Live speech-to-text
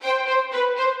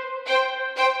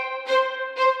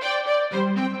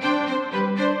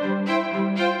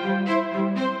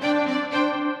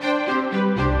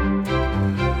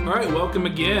welcome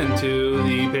again to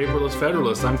the Paperless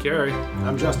Federalist. I'm Cary.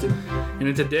 I'm Justin.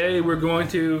 And today we're going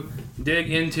to dig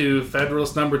into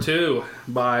Federalist number 2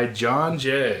 by John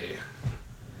Jay.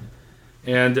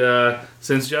 And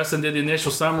since Justin did the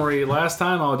initial summary last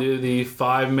time, I'll do the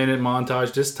 5-minute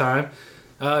montage this time.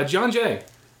 John Jay.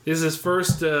 This is his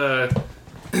first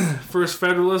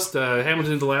Federalist.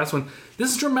 Hamilton's the last one.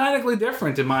 This is dramatically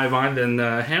different in my mind than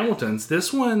Hamilton's.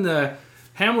 This one,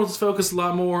 Hamilton's focused a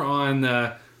lot more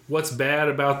on what's bad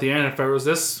about the Anti-Federalists.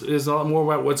 This is a lot more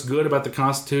about what's good about the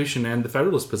Constitution and the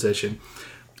Federalist position.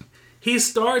 He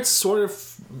starts sort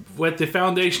of with the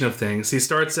foundation of things. He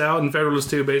starts out in Federalist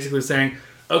 2 basically saying,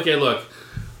 okay, look,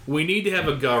 we need to have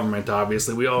a government,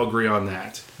 obviously. We all agree on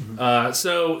that. Mm-hmm.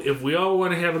 So if we all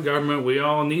want to have a government, we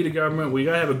all need a government, we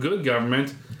got to have a good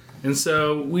government. And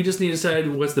so we just need to decide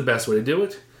what's the best way to do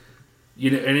it.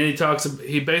 And then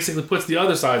he basically puts the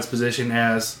other side's position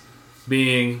as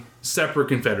being separate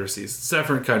confederacies,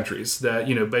 separate countries, that,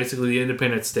 basically the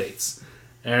independent states.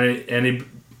 And he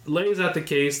lays out the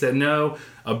case that no,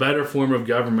 a better form of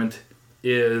government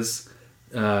is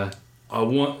a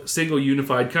one single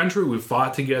unified country. We've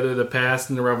fought together the past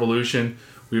in the revolution.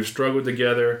 We've struggled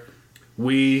together.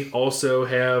 We also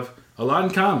have a lot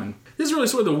in common. This is really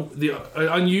sort of the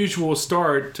unusual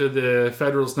start to the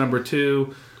Federalist number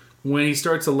 2, when he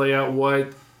starts to lay out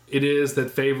what it is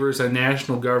that favors a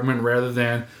national government rather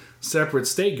than separate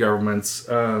state governments.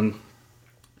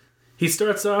 He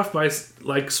starts off by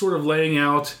sort of laying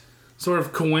out sort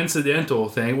of coincidental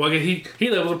thing. Well, he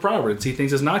levels of Providence. He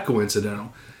thinks it's not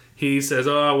coincidental. He says,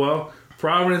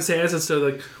 Providence has it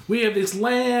so we have this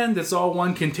land that's all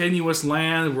one continuous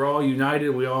land. We're all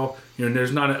united. We all,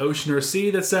 there's not an ocean or a sea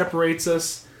that separates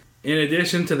us. In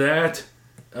addition to that,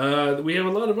 we have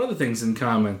a lot of other things in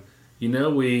common.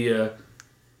 We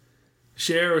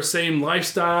share the same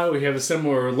lifestyle. We have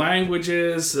similar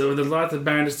languages. There's a lot that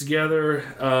binds us together.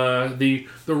 The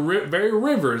very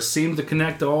rivers seem to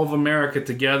connect all of America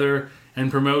together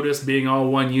and promote us being all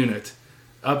one unit.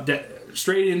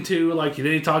 Straight into, then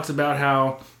he talks about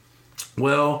how,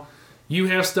 you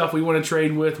have stuff we want to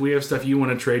trade with. We have stuff you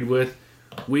want to trade with.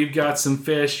 We've got some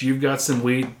fish. You've got some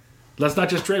wheat. Let's not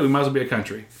just trade. We might as well be a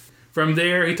country. From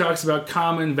there, he talks about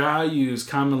common values,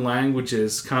 common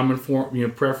languages, common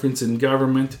preference in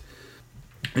government,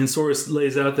 and sort of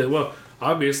lays out that,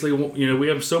 obviously, we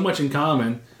have so much in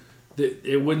common that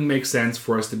it wouldn't make sense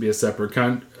for us to be a separate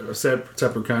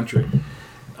country.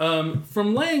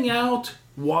 From laying out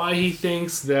why he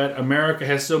thinks that America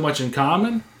has so much in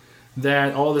common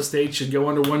that all the states should go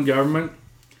under one government,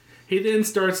 he then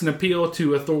starts an appeal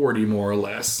to authority, more or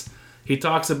less. He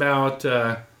talks about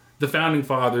the Founding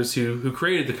Fathers who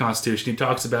created the Constitution. He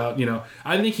talks about,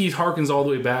 I think he harkens all the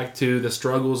way back to the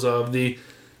struggles of the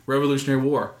Revolutionary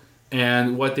War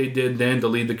and what they did then to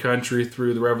lead the country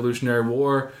through the Revolutionary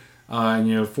War,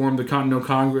 formed the Continental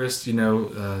Congress,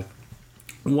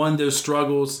 won those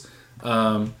struggles,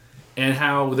 and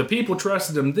how the people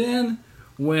trusted them then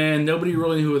when nobody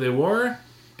really knew who they were.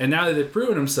 And now that they've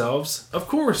proven themselves, of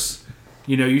course,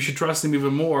 you should trust them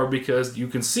even more because you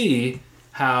can see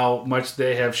how much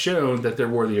they have shown that they're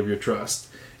worthy of your trust.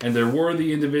 And they're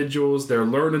worthy individuals, they're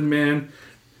learned men,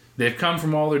 they've come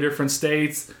from all their different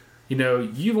states.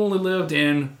 You've only lived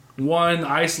in one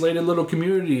isolated little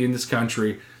community in this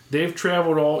country. They've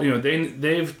traveled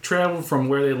they've traveled from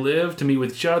where they live to meet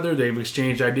with each other, they've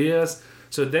exchanged ideas.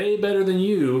 So they, better than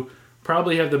you,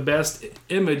 probably have the best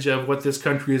image of what this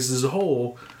country is as a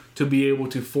whole to be able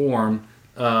to form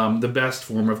the best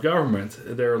form of government.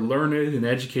 They're learned and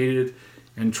educated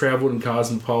and traveled and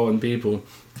cosmopolitan people.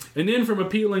 And then from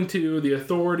appealing to the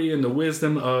authority and the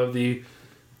wisdom of the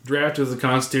drafters of the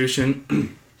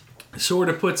Constitution, sort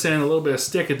of puts in a little bit of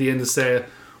stick at the end to say,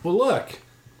 well, look,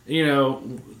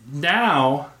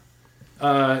 now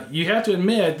you have to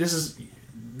admit this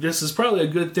is probably a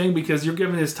good thing because you're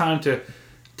given this time to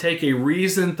take a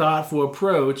reasoned, thoughtful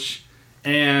approach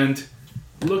and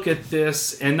look at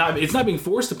this, and it's not being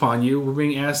forced upon you. You're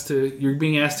being asked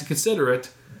to consider it.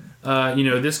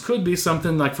 This could be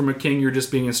something like from a king you're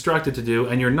just being instructed to do,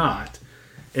 and you're not.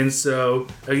 And so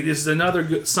this is another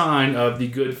good sign of the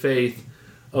good faith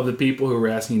of the people who are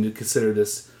asking you to consider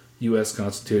this U.S.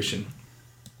 Constitution.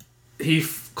 He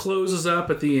closes up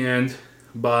at the end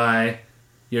by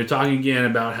talking again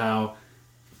about how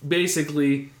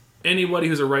basically anybody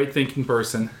who's a right-thinking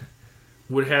person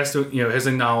has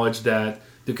acknowledged that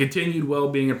the continued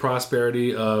well-being and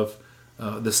prosperity of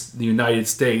the United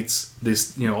States,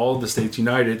 all of the states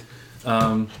united,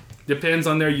 depends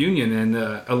on their union and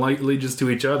allegiance to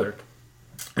each other.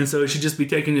 And so it should just be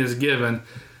taken as a given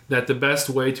that the best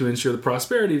way to ensure the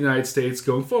prosperity of the United States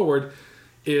going forward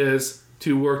is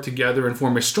to work together and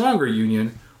form a stronger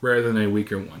union rather than a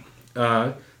weaker one.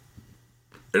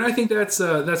 And I think that's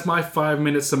my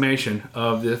 5-minute summation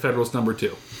of the Federalist number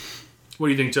 2. What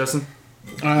do you think, Justin?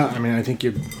 I think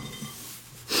you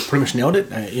pretty much nailed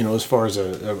it. As far as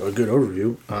a good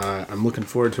overview, I'm looking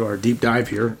forward to our deep dive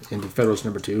here into Federalist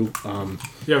number 2.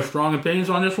 You have strong opinions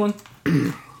on this one?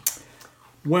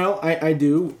 Well, I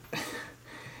do.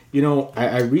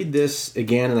 I read this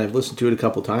again, and I've listened to it a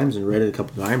couple times and read it a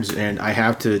couple times, and I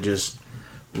have to just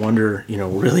wonder,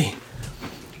 really,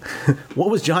 what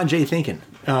was John Jay thinking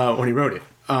when he wrote it?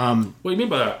 What do you mean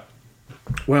by that?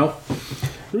 Well,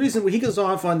 the reason he goes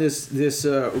off on this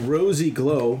rosy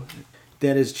glow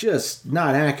that is just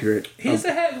not accurate. He's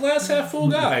a glass half full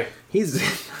guy. He's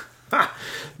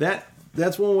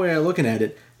that's one way of looking at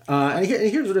it. And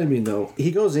here's what I mean, though.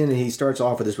 He goes in and he starts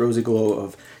off with this rosy glow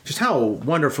of just how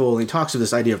wonderful, and he talks of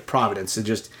this idea of providence and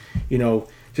just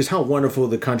how wonderful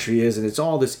the country is, and it's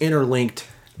all this interlinked,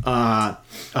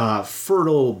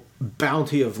 fertile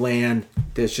bounty of land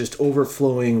that's just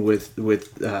overflowing with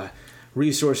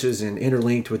resources and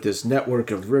interlinked with this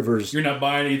network of rivers. You're not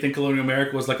buying anything colonial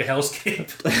America was like a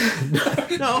hellscape?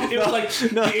 No. It was like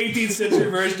the 18th century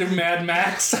version of Mad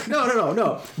Max?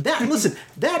 No.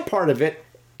 That part of it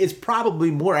is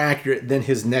probably more accurate than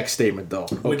his next statement, though.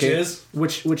 Okay? Which is?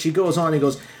 Which he goes on, he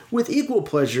goes, with equal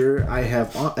pleasure, I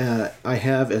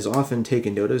have as often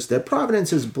taken notice that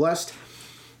Providence has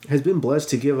been blessed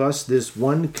to give us this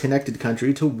one connected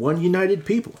country to one united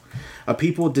people. A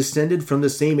people descended from the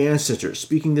same ancestors,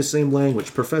 speaking the same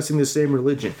language, professing the same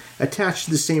religion, attached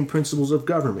to the same principles of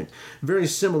government, very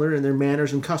similar in their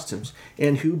manners and customs,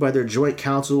 and who, by their joint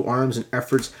counsel, arms, and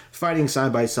efforts, fighting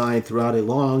side by side throughout a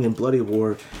long and bloody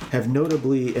war, have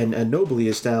notably and nobly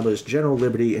established general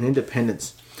liberty and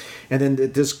independence. And then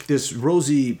this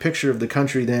rosy picture of the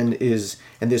country then is,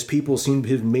 and this people seem to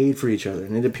have made for each other.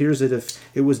 And it appears that if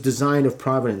it was design of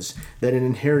providence, that an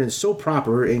inheritance so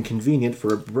proper and convenient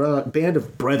for a band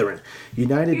of brethren,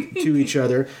 united to each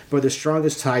other by the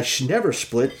strongest tie, should never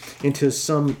split into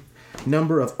some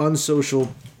number of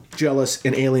unsocial, jealous,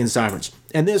 and alien sovereigns.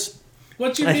 And this...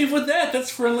 What's your beef with that?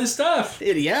 That's friendly stuff.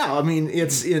 If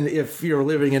you're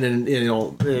living in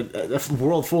a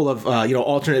world full of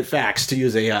alternate facts, to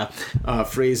use a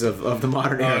phrase of the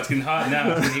modern era. Oh, it's getting hot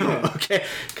now. Okay,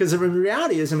 because the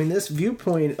reality is, this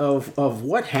viewpoint of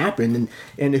what happened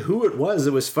and who it was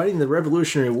that was fighting the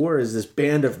Revolutionary War is this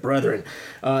band of brethren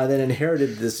that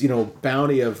inherited this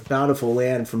bountiful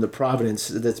land from the providence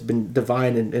that's been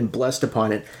divine and blessed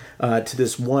upon it. To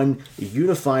this one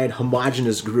unified,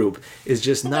 homogeneous group is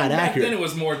just not accurate. Then it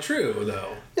was more true,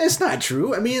 though. It's not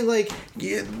true.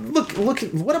 Look.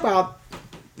 What about?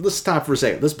 Let's stop for a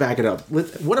second. Let's back it up.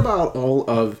 What about all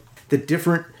of the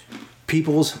different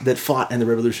peoples that fought in the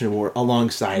Revolutionary War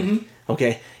alongside? Mm-hmm.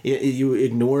 Okay, you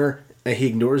ignore. He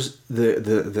ignores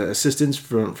the assistance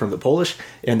from the Polish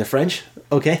and the French.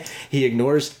 Okay, he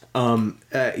ignores the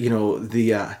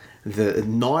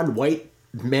non-white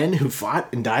men who fought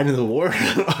and died in the war.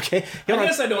 Okay, I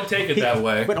guess I don't take it that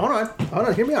way. But hold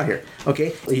on, hear me out here.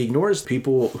 Okay, he ignores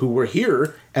people who were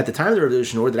here at the time of the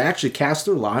Revolutionary War that actually cast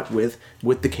their lot with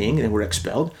the king and were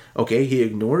expelled. Okay, he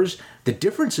ignores the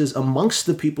differences amongst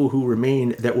the people who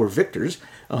remained that were victors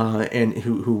and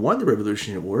who won the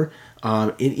Revolutionary War.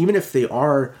 Even if they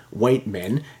are white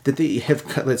men,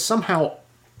 that somehow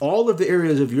all of the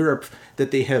areas of Europe that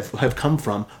they have come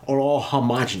from are all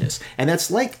homogenous. And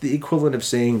that's like the equivalent of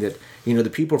saying that,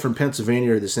 the people from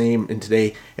Pennsylvania are the same in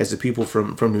today as the people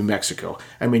from New Mexico.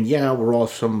 We're all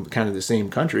from kind of the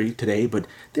same country today, but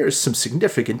there's some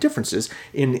significant differences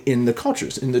in the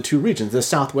cultures in the two regions, the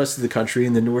southwest of the country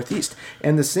and the northeast.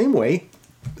 And the same way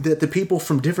that the people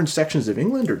from different sections of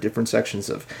England or different sections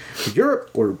of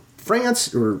Europe or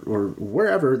France or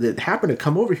wherever that happen to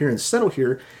come over here and settle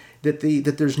here, that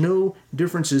there's no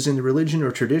differences in the religion or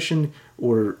tradition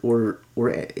or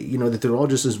that they're all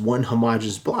just as one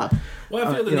homogeneous block. Well,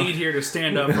 I feel the need here to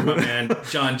stand up for my man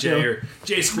John Jay, or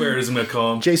J Squared as I'm going to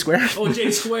call him. J Squared? Oh, J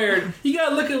Squared. You got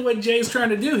to look at what Jay's trying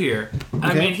to do here.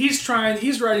 Okay. He's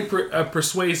writing a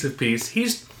persuasive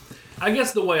piece. I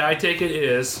guess the way I take it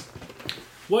is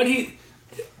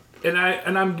and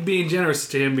I'm being generous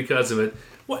to him because of it.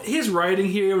 What his writing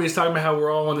here when he's talking about how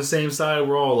we're all on the same side,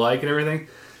 we're all alike and everything.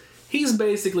 He's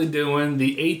basically doing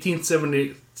the 18th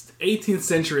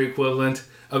century equivalent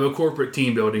of a corporate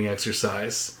team building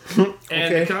exercise.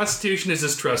 And the Constitution is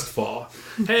his trust fall.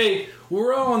 Hey,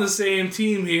 we're all on the same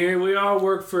team here. We all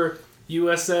work for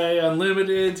USA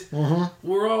Unlimited. Mm-hmm.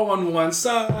 We're all on one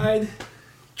side.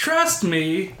 Trust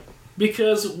me,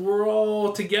 because we're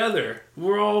all together.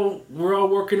 We're all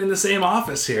working in the same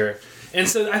office here. And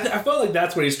so I felt like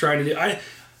that's what he's trying to do.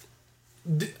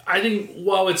 I think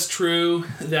while it's true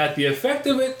that the effect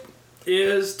of it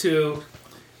is to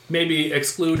maybe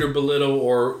exclude or belittle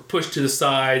or push to the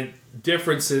side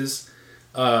differences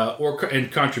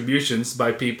and contributions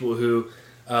by people who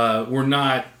were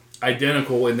not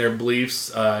identical in their beliefs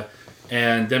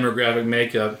and demographic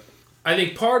makeup, I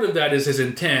think part of that is his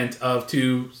intent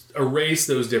to erase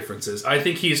those differences. I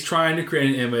think he's trying to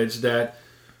create an image that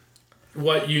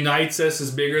what unites us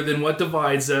is bigger than what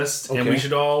divides us, and we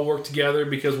should all work together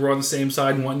because we're on the same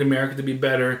side and wanting America to be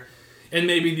better. And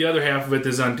maybe the other half of it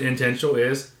that's unintentional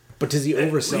is... But does he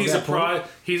oversell that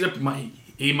point?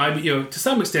 He might be, to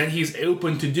some extent, he's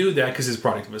open to do that because he's a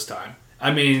product of his time.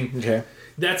 I mean,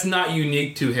 that's not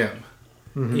unique to him.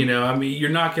 Mm-hmm. You're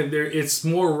not going to... It's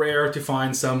more rare to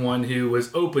find someone who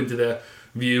was open to the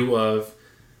view of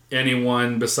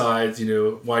anyone besides,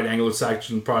 white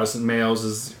Anglo-Saxon Protestant males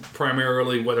is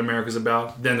primarily what America's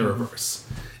about, than the reverse.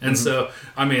 And so,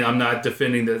 I'm not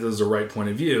defending that this is the right point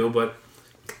of view, but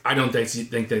I don't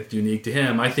think that's unique to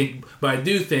him. But I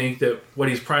do think that what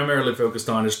he's primarily focused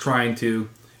on is trying to,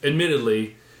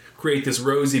 admittedly, create this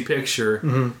rosy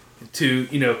picture to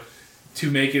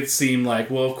make it seem like,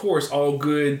 well, of course, all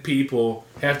good people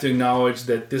have to acknowledge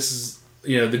that this is,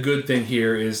 the good thing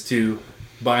here is to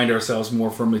bind ourselves more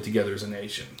firmly together as a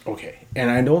nation. Okay. And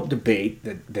I don't debate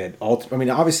that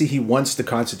obviously he wants the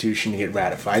Constitution to get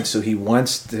ratified, so he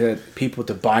wants people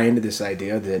to buy into this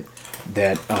idea that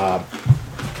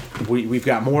we've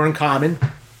got more in common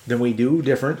than we do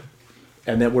different,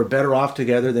 and that we're better off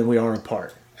together than we are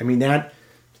apart. That,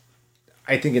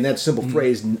 I think, in that simple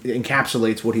phrase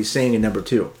encapsulates what he's saying in number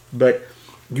 2. But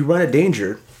you run a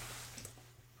danger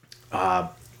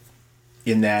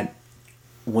in that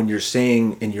when you're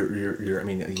saying, and you're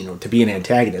to be an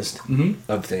antagonist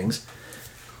of things.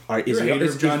 You're a hater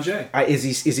of John Jay. Is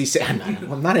he saying?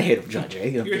 I'm not a hater of John Jay.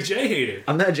 You're a Jay hater.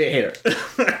 I'm not a Jay hater.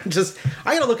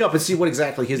 I gotta look up and see what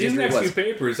exactly his These injury was. next few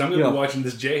papers, I'm gonna be watching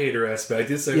this Jay hater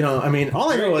aspect. It's all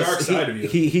I know is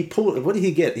he pulled. What did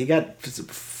he get? He got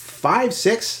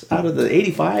 5-6 out of the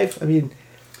 85.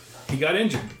 He got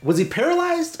injured. Was he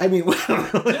paralyzed? No.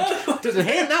 Does his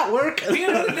hand not work? He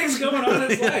had other things going on in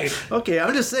his life. Okay,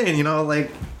 I'm just saying,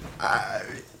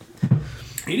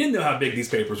 he didn't know how big these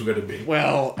papers were going to be.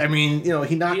 Well,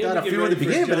 he knocked out a few at the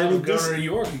beginning, but Governor of New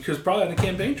York, because probably on a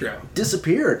campaign trail.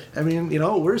 Disappeared.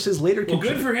 Where's his later? Well,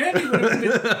 good for him. He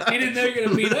didn't know you were going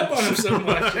to beat up on him so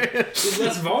much. He's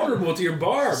less vulnerable to your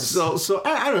barbs. So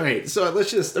I don't know. So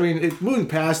let's just, moving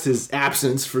past his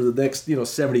absence for the next,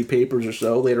 70 papers or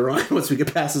so later on, once we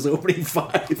get past his opening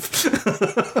 5.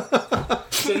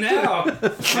 So now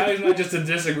he's not just a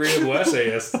disagreeable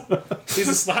essayist. He's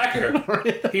a slacker.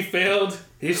 He failed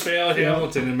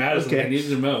Hamilton and Madison when he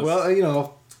needed him most.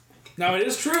 Well, Now, it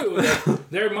is true that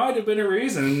there might have been a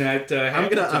reason that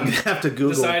Hamilton I'm gonna have to Google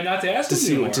decided not to ask to him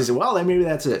see anymore. Well, maybe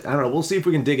that's it. I don't know. We'll see if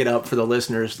we can dig it up for the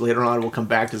listeners later on. We'll come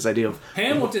back to this idea of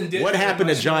Hamilton did what happened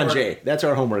to John Jay. That's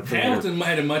our homework. Hamilton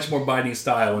had a much more biting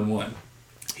style in one.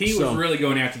 He was really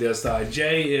going after the other side.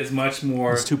 Jay is much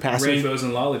more rainbows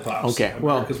and lollipops. Okay,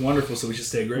 America's wonderful, so we should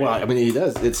stay great. Well, he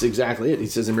does. It's exactly it. He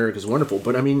says America's wonderful.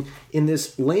 But, in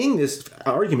this, laying this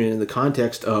argument in the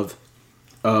context of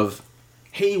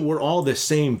hey, we're all the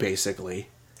same, basically,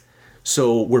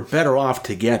 so we're better off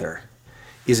together.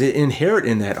 Is it inherent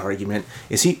in that argument?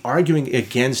 Is he arguing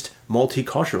against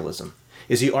multiculturalism?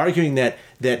 Is he arguing that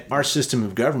our system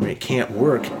of government can't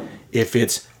work if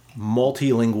it's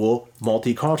multilingual,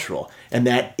 multicultural, and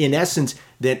that in essence,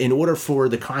 that in order for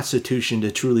the Constitution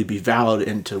to truly be valid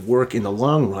and to work in the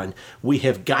long run, we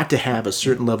have got to have a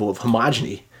certain level of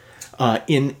homogeneity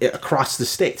across the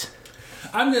states?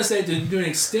 I'm going to say to an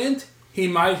extent he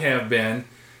might have been,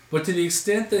 but to the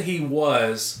extent that he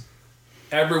was,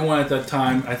 everyone at that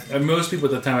time, most people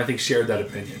at the time, I think, shared that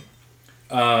opinion.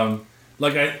 I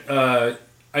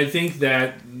think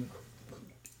that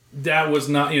was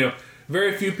not,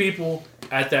 very few people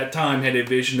at that time had a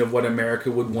vision of what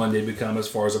America would one day become as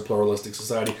far as a pluralistic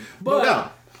society.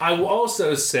 But I will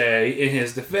also say, in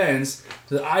his defense,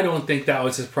 that I don't think that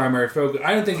was his primary focus.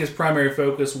 I don't think his primary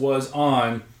focus was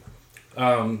on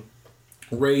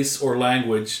race or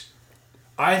language.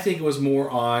 I think it was more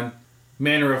on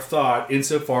manner of thought,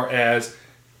 insofar as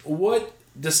what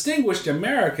distinguished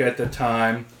America at the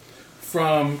time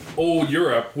from old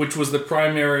Europe, which was the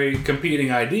primary competing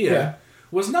idea,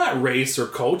 was not race or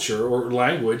culture or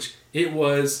language. It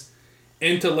was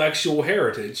intellectual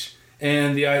heritage.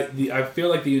 And I feel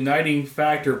like the uniting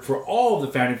factor for all of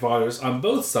the Founding Fathers on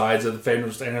both sides of the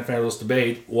Federalist and Federalist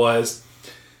debate was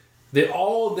that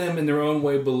all of them in their own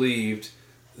way believed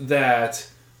that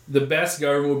the best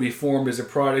government would be formed as a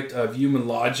product of human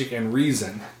logic and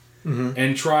reason,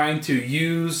 and trying to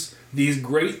use these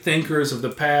great thinkers of the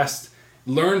past,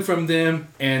 learn from them,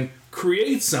 and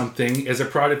create something as a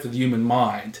product of the human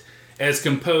mind, as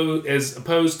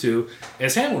opposed to,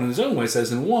 as Hamilton in his own way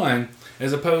says in one,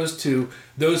 as opposed to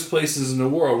those places in the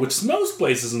world, which is most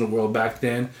places in the world back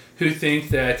then, who think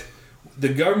that the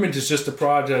government is just a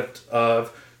product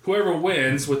of whoever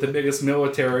wins with the biggest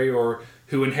military or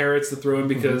who inherits the throne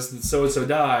because so-and-so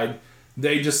died.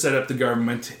 They just set up the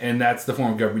government, and that's the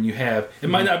form of government you have. It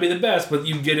might not be the best, but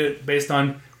you get it based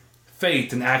on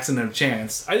fate and accident and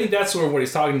chance. I think that's sort of what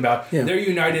he's talking about. Yeah. They're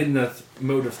united in a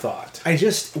mode of thought. I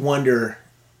just wonder,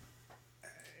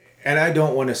 and I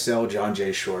don't want to sell John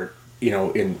Jay short,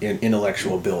 in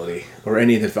intellectual ability, or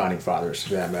any of the founding fathers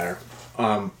for that matter.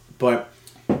 But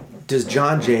does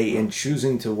John Jay, in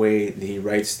choosing the way that he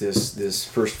writes this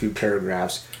first few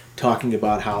paragraphs, talking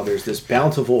about how there's this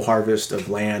bountiful harvest of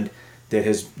land that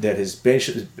has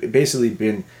basically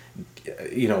been,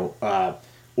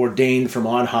 ordained from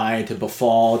on high to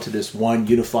befall to this one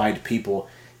unified people,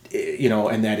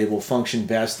 and that it will function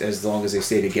best as long as they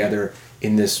stay together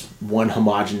in this one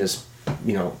homogeneous,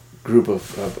 group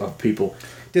of people.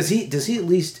 Does he at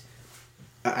least?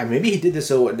 Maybe he did this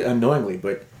so unknowingly,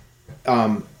 but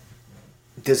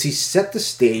does he set the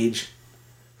stage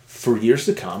for years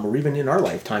to come, or even in our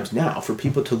lifetimes now, for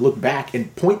people to look back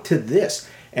and point to this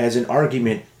as an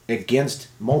argument against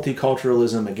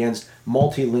multiculturalism, against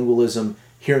multilingualism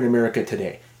here in America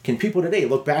today? Can people today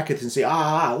look back at it and say,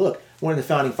 look, one of the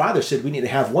founding fathers said we need to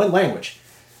have one language.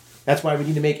 That's why we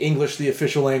need to make English the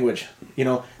official language.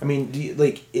 Can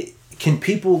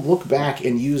people look back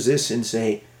and use this and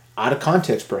say, out of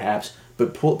context perhaps,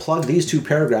 but plug these two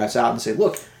paragraphs out and say,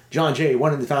 look, John Jay,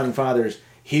 one of the founding fathers,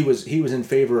 he was in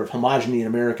favor of homogeny in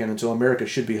America, and so America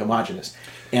should be homogenous.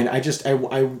 And I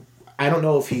don't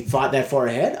know if he thought that far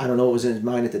ahead. I don't know what was in his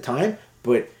mind at the time,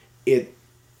 but it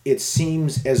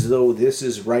seems as though this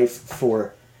is rife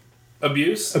for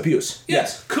abuse.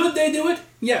 Yes. Could they do it?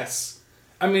 Yes.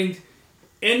 I mean,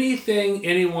 I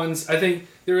think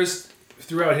there is,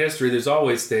 throughout history, there's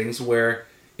always things where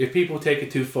if people take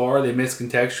it too far, they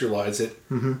miscontextualize it.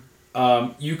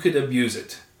 You could abuse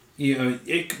it.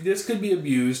 This could be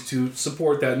abused to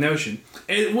support that notion,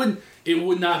 and it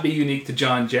would not be unique to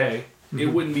John Jay. It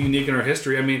wouldn't be unique in our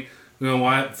history. I mean,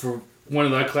 for one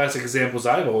of the classic examples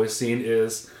I've always seen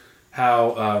is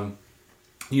how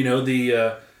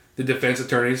the defense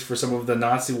attorneys for some of the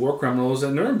Nazi war criminals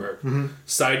at Nuremberg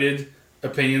cited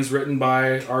opinions written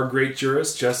by our great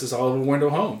jurist Justice Oliver Wendell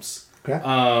Holmes.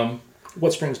 Okay.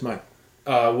 What springs to mind?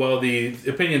 Well, the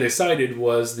opinion they cited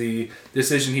was the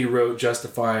decision he wrote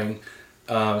justifying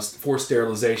forced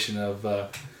sterilization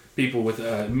of people with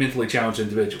mentally challenged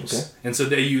individuals. Okay. And so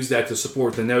they used that to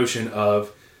support the notion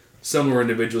of similar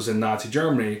individuals in Nazi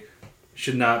Germany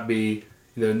should not be,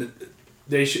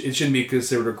 it shouldn't be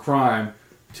considered a crime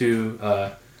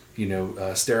to,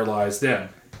 sterilize them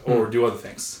or do other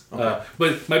things. Okay.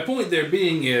 But my point there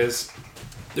being is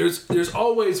there's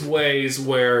always ways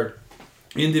where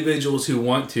individuals who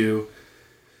want to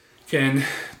can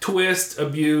twist,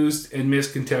 abuse, and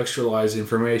miscontextualize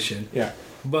information. Yeah.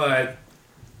 But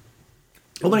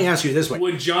let me ask you this way.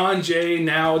 Would John Jay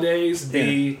nowadays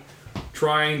be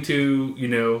trying to,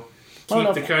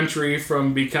 keep the country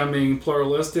from becoming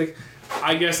pluralistic?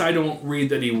 I guess I don't read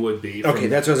that he would be. Okay,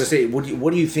 that's what I was going to say.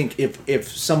 What do you think if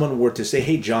someone were to say,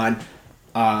 hey, John,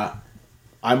 I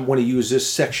want to use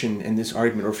this section in this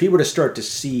argument, or if he were to start to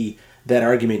see that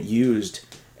argument used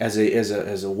as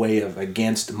a way of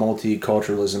against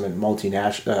multiculturalism and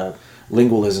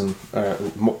lingualism,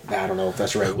 I don't know if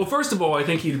that's right. Well, first of all, I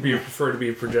think he'd prefer to be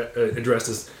addressed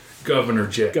as Governor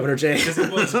Jay. Governor Jay. Because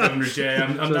it was Governor Jay.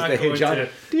 I'm not going to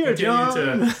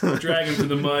continue to drag him through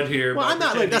the mud here. Well, I'm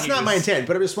not. That's not my intent.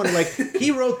 But I'm just wondering.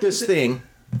 He wrote this thing,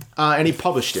 and he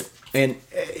published it. And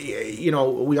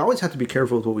we always have to be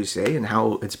careful with what we say and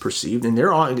how it's perceived. And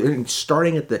they're all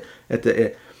starting at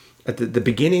the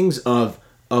beginnings of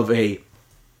a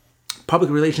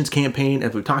public relations campaign,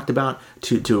 as we talked about,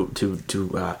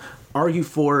 to argue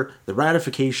for the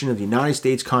ratification of the United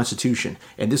States Constitution.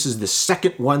 And this is the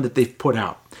second one that they've put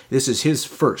out. This is his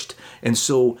first. And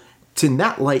so, in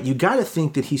that light, you got to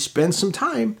think that he spends some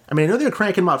time. I mean, I know they're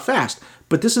cranking him out fast,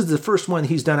 but this is the first one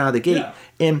he's done out of the gate. Yeah.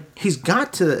 And he's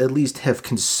got to at least have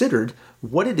considered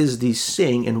what it is that he's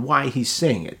saying and why he's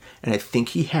saying it. And I think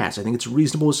he has. I think it's a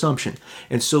reasonable assumption.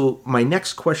 And so my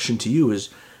next question to you is,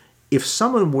 if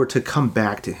someone were to come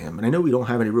back to him, and I know we don't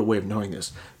have any real way of knowing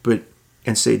this,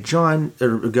 and say, John,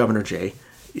 or Governor Jay,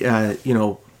 I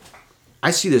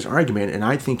see this argument, and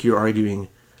I think you're arguing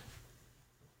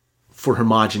for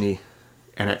homogeny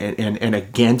and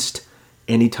against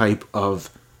any type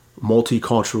of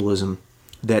multiculturalism,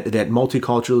 that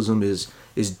multiculturalism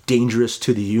is dangerous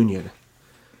to the Union.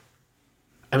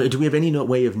 I mean, do we have any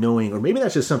way of knowing, or maybe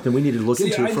that's just something we need to look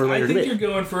into for a later debate? I think you're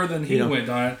going further than he went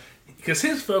on it, because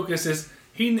his focus is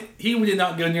he did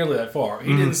not go nearly that far.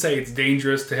 He didn't say it's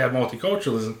dangerous to have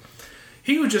multiculturalism.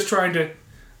 He was just trying to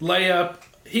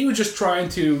He was just trying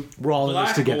to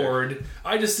blackboard.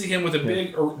 I just see him with a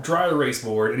big dry erase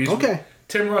board, and he's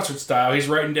Tim Russert style. He's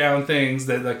writing down things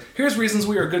that, like, here's reasons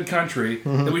we are a good country,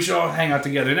 that we should all hang out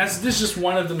together. And this is just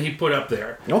one of them he put up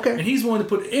there. Okay. And he's willing to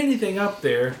put anything up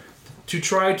there to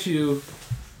try to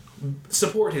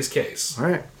support his case. All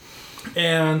right.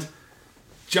 And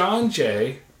John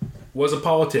Jay was a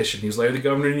politician. He was later the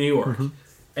governor of New York.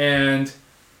 And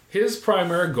his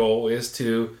primary goal is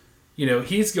to,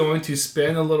 he's going to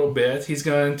spin a little bit. He's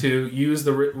going to use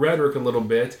the rhetoric a little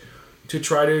bit to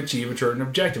try to achieve a certain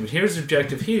objective. And his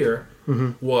objective here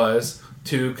was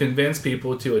to convince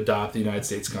people to adopt the United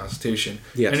States Constitution.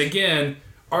 Yes. And again,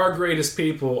 our greatest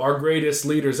people, our greatest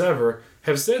leaders ever,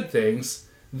 have said things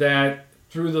that,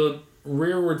 through the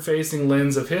rearward-facing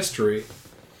lens of history,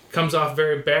 comes off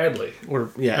very badly.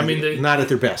 I mean, not at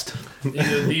their best.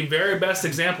 The very best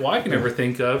example I can ever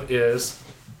think of is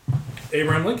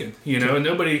Abraham Lincoln. And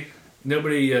nobody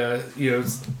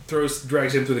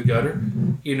drags him through the gutter.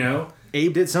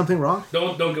 Abe did something wrong?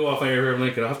 Don't go off on Abraham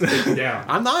Lincoln. I'll have to take you down.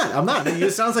 I'm not.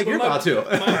 It sounds like you're about to.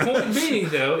 My point being,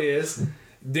 though, is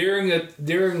during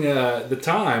the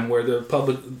time where the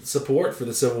public support for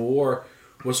the Civil War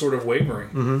was sort of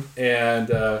wavering, and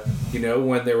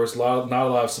when there was not a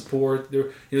lot of support,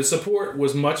 support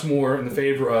was much more in the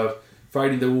favor of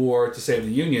fighting the war to save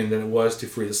the Union than it was to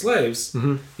free the slaves.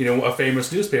 A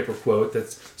famous newspaper quote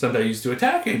that's sometimes used to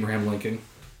attack Abraham Lincoln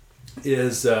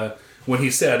is when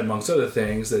he said, amongst other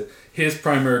things, that his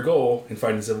primary goal in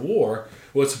fighting the Civil War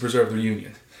was to preserve the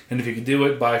Union. And if he could do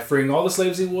it by freeing all the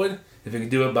slaves, he would. If he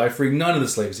could do it by freeing none of the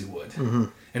slaves, he would.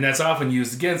 And that's often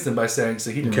used against him by saying,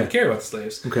 so he didn't really care about the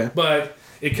slaves. But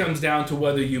it comes down to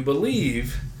whether you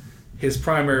believe his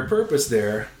primary purpose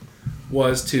there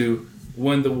was to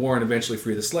win the war and eventually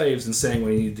free the slaves, and saying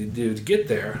what he needed to do to get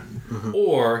there,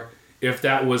 or if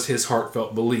that was his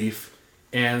heartfelt belief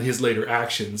and his later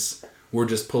actions were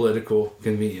just political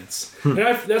convenience. And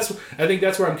I think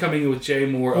that's where I'm coming in with Jay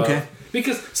more of,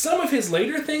 because some of his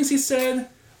later things he said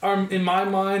are, in my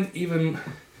mind, even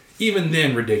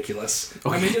then ridiculous.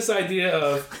 I mean, this idea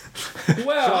of,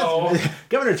 well,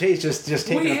 Governor Tate's just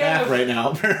taking a bath right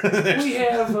now.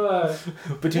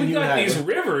 we got these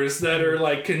rivers that are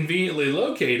like conveniently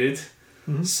located,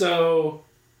 so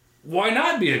why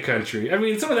not be a country? I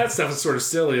mean, some of that stuff is sort of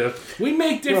silly. We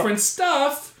make different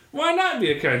stuff. Why not be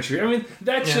a country? I mean,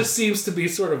 that just seems to be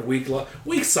sort of weak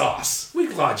sauce,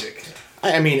 weak logic.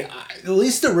 I mean, at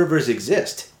least the rivers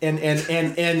exist, and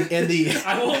the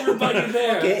I will rebut you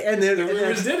there. And the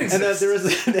rivers did exist, and there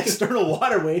is an external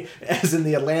waterway, as in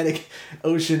the Atlantic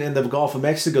Ocean and the Gulf of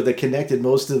Mexico, that connected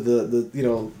most of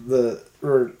the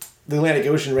Atlantic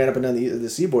Ocean ran up and down the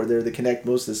seaboard there that connect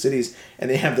most of the cities, and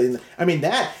they have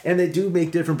and they do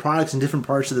make different products in different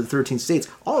parts of the 13 states.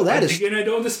 All of that I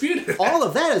don't dispute it. All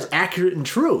of that is accurate and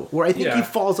true. Where I think he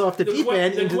falls off the deep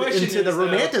end into the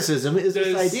romanticism is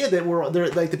this idea that we're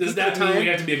like the does that mean we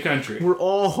have to be a country? We're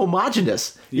all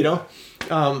homogenous,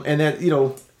 and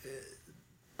that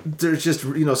there's just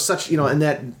such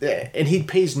and he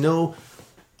pays no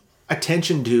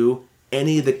attention to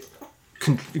any of the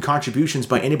contributions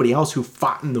by anybody else who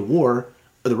fought in the war,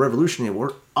 or the Revolutionary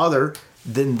War, other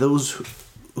than those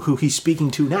who he's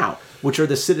speaking to now, which are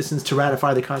the citizens to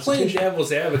ratify the Constitution. Playing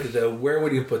devil's advocate, though, where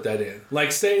would you put that in?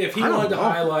 Like, say, if he wanted to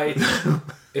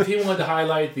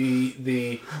highlight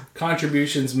the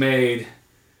contributions made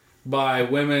by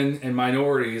women and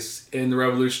minorities in the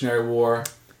Revolutionary War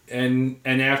and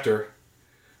after.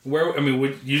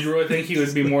 Would you really think he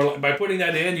would be more by putting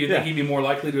that in? You think he'd be more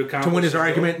likely to accomplish to win his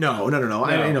argument? No.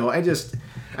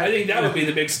 I think that would be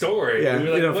the big story. Yeah, we'd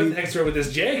be like, what the heck's wrong with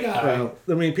this Jay guy?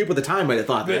 People at the time might have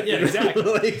thought that. Yeah,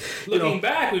 exactly. Looking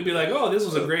back, we'd be like, oh, this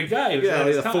was a great guy.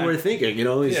 He's forward thinking.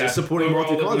 He's just supporting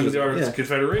multiculturalism. The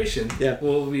Confederation. Yeah.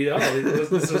 Well,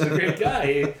 this was a great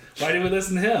guy. Why did we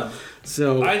listen to him?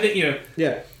 So I think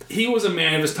he was a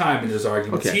man of his time in his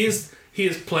arguments. Okay. He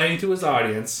is playing to his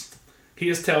audience. He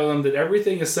is telling them that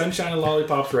everything is sunshine and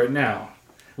lollipops right now.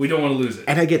 We don't want to lose it.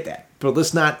 And I get that. But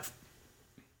let's not...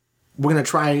 We're going to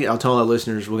try... I'll tell our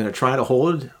listeners, we're going to try to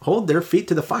hold their feet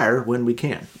to the fire when we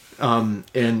can.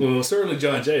 And well, certainly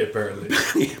John Jay, apparently.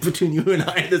 between you and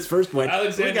I, this first one,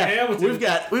 Alexander Hamilton. We've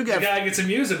got. The guy gets a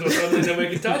musical, suddenly nobody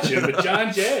can touch him. But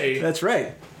John Jay. That's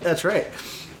right.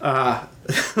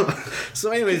 So,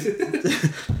 anyways,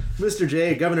 Mr.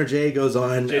 J, Governor J, goes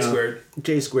on.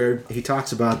 J squared. He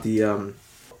talks about the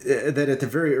that at the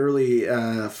very early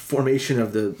formation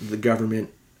of the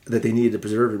government, that they needed to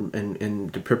preserve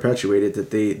and to perpetuate it,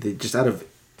 that they just out of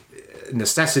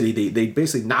necessity they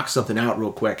basically knocked something out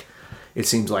real quick, it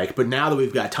seems like. But now that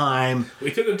we've got time,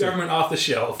 we took the government off the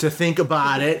shelf to think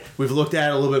about it. We've looked at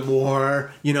it a little bit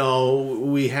more.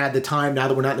 We had the time, now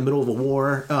that we're not in the middle of a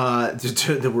war,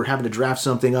 that we're having to draft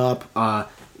something up.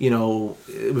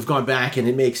 We've gone back, and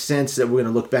it makes sense that we're going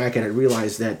to look back at it and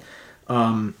realize that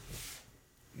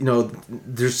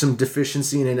there's some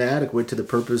deficiency and inadequate to the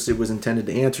purpose it was intended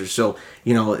to answer. So,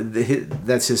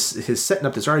 that's his setting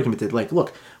up this argument that, like,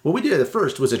 look, what we did at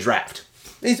first was a draft.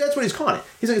 That's what he's calling it.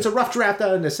 He's like, it's a rough draft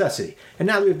out of necessity. And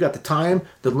now that we've got the time,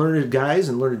 the learned guys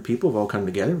and learned people have all come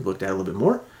together, looked at it a little bit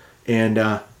more, and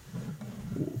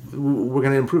we're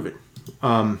going to improve it.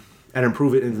 And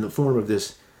improve it in the form of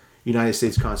this United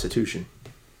States Constitution.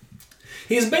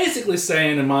 He's basically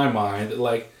saying, in my mind, that,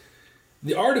 like,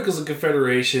 the Articles of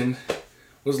Confederation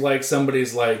was like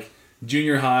somebody's, like,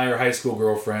 junior high or high school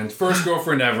girlfriend, first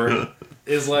girlfriend ever,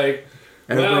 is like,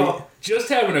 well, just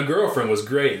having a girlfriend was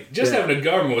great. Just having a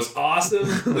government was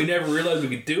awesome. We never realized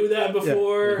we could do that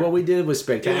before. What we did was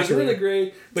spectacular. It was really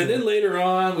great. But then later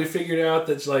on, we figured out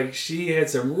that, like, this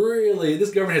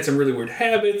government had some really weird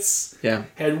habits. Yeah.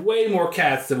 Had way more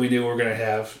cats than we knew we were going to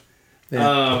have.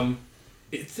 Yeah.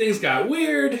 Things got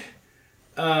weird.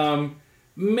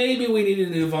 Maybe we need to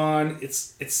move on.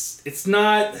 It's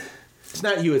not... It's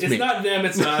not you, it's me. It's not them,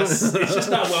 it's us. It's just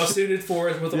not well suited for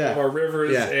us with all of our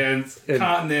rivers and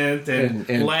continent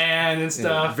and land and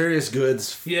stuff. And various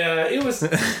goods. Yeah, it was,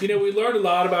 we learned a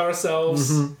lot about ourselves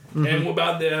and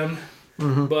about them,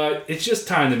 but it's just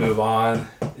time to move on.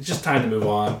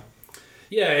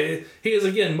 Yeah, he is,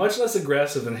 again, much less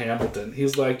aggressive than Hamilton.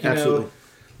 He's like, Absolutely.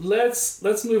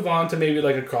 Let's move on to maybe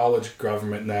like a college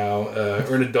government now,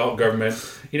 or an adult government.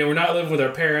 We're not living with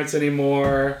our parents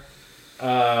anymore.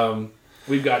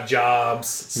 We've got jobs,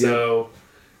 so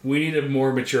we need a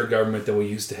more mature government than we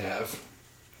used to have.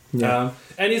 Yeah.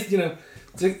 And he's,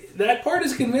 that part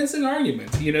is a convincing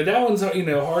argument. That one's,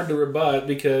 hard to rebut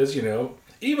because,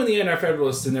 even the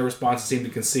Anti-Federalists in their response seem to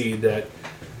concede that,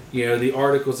 the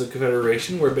Articles of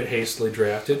Confederation were a bit hastily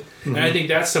drafted. Mm-hmm. And I think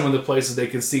that's some of the places they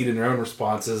concede in their own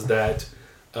responses that,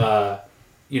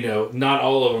 not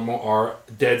all of them are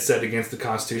dead set against the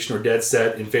Constitution or dead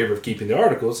set in favor of keeping the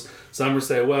Articles. Some will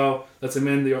say, well, let's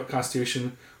amend the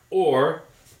Constitution. Or,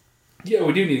 we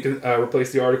do need to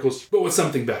replace the Articles, but with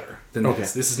something better than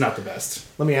this. This is not the best.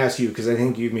 Let me ask you, because I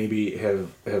think you maybe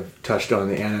have touched on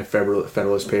the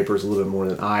Anti-Federalist papers a little bit more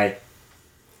than I.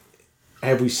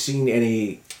 Have we seen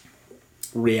any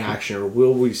reaction, or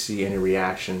will we see any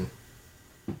reaction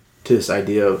to this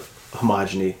idea of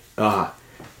homogeny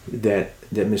that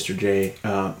Mr. J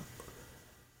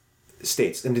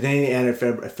states? And did any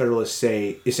Anti-Federalists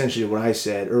say essentially what I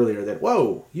said earlier, that,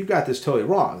 whoa, you've got this totally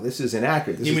wrong. This is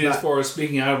inaccurate. You mean as far as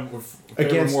speaking out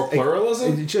against more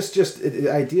pluralism? Just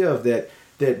the idea of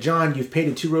that, John, you've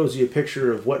painted too rosy a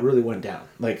picture of what really went down.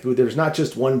 Like, there's not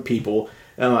just one people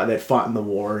that fought in the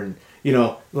war, and,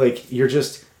 you're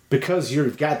just... Because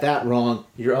you've got that wrong,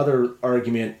 your other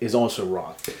argument is also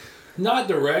wrong. Not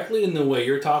directly in the way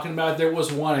you're talking about. There was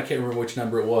one, I can't remember which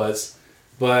number it was,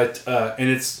 but and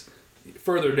it's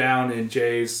further down in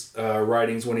Jay's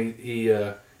writings when he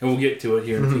and we'll get to it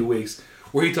here in a few weeks,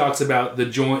 where he talks about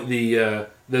the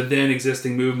then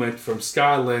existing movement from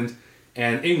Scotland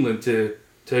and England to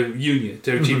achieve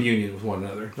union with one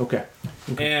another. Okay.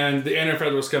 And the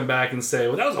Anti-Federalists come back and say,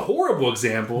 well, that was a horrible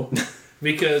example.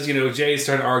 Because, Jay's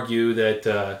trying to argue that,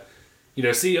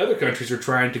 other countries are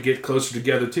trying to get closer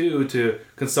together, too, to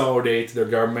consolidate their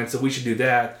governments, so we should do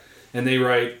that. And they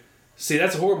write, see,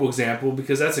 that's a horrible example,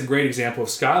 because that's a great example of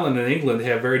Scotland and England. They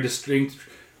have very distinct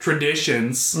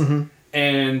traditions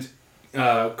and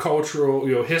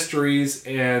cultural, histories,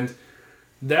 and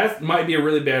that might be a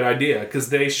really bad idea, because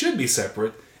they should be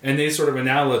separate. And they sort of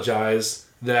analogize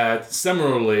that,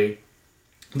 similarly,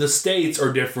 the states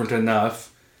are different enough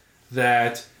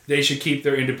that they should keep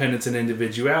their independence and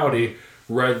individuality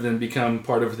rather than become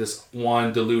part of this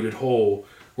one diluted whole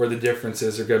where the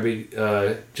differences are going to be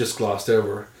just glossed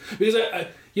over. Because,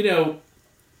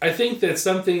 I think that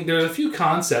there's a few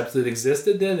concepts that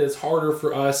existed then that's harder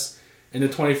for us in the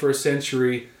 21st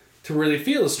century to really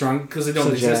feel as strong because they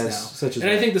don't exist now.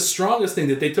 I think the strongest thing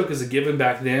that they took as a given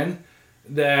back then,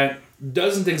 that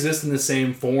doesn't exist in the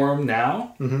same form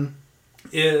now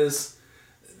is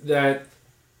that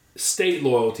state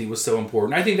loyalty was so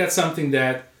important. I think that's something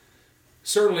that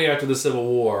certainly after the Civil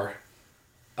War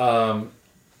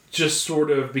just sort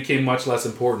of became much less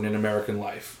important in American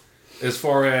life. As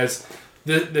far as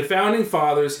the Founding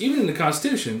Fathers, even in the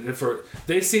Constitution,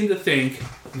 they seem to think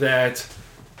that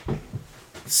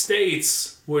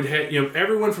states would have,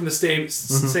 everyone from the same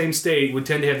state would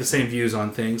tend to have the same views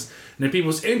on things, and that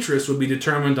people's interests would be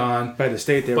determined on by the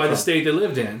state they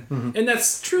lived in. And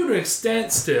that's true to an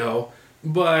extent still,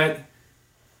 but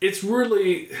it's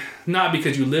really not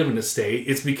because you live in a state.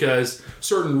 It's because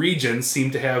certain regions seem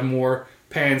to have more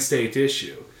pan-state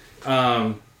issue.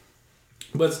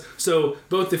 But so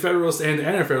both the Federalists and the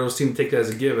Anti-Federalists seem to take that as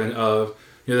a given of,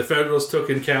 the Federalists took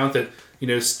into account that,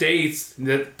 states,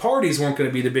 that parties weren't going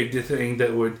to be the big thing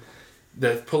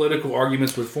that political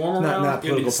arguments would form around. Not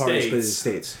political parties, but the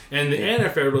states. And the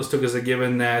Anti-Federalists took as a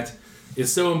given that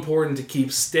it's so important to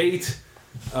keep state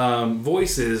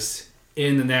voices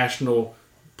in the national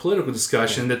political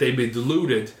discussion that they'd be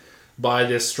diluted by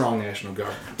this strong national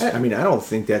government. I don't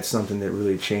think that's something that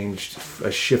really changed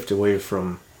a shift away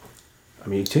from...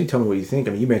 tell me what you think.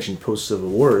 You mentioned post-Civil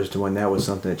War as to when that was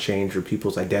something that changed, where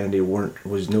people's identity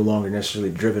was no longer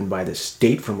necessarily driven by the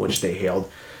state from which they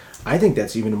hailed. I think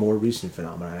that's even a more recent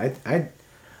phenomenon.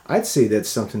 I'd say that's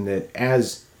something that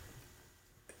as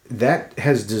that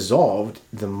has dissolved,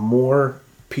 the more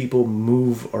people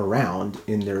move around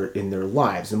in their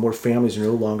lives, the more families are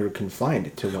no longer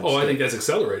confined to one state. I think that's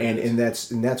accelerated. And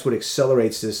that's what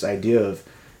accelerates this idea of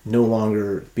no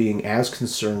longer being as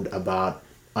concerned about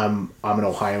I'm an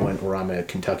Ohioan or I'm a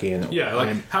Kentuckian. Yeah,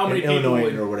 like how many people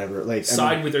Illinoisan or whatever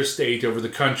side with their state over the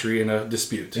country in a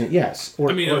dispute. Yes,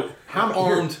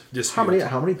 armed dispute.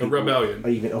 How many people? A rebellion.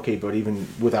 But even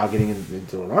without getting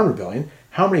into an armed rebellion,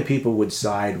 how many people would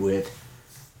side with,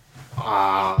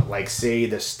 say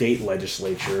the state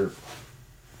legislature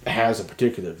has a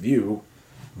particular view,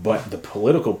 but the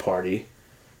political party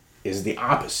is the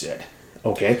opposite.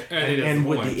 Okay, and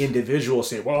would the individual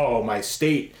say, "Well, my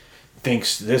state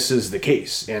thinks this is the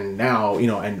case," and now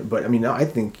I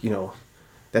think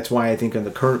that's why I think on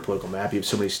the current political map you have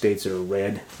so many states that are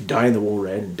red, dyed-in-the-wool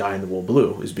red, and dyed-in-the-wool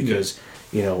blue, is because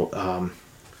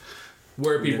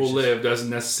where people live doesn't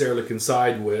necessarily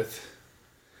coincide with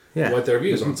what their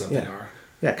views on something are.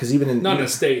 Yeah, because even not on a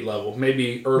state level,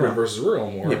 maybe urban versus rural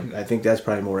more. Yeah, I think that's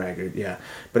probably more accurate. Yeah,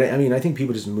 but I think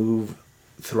people just move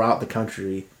throughout the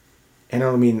country. And I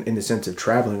don't mean in the sense of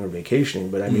traveling or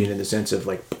vacationing, but I mean in the sense of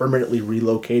permanently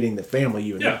relocating the family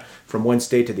unit from one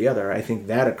state to the other. I think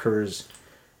that occurs.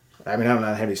 I don't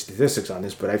have any statistics on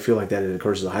this, but I feel like that it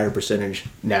occurs at a higher percentage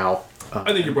now.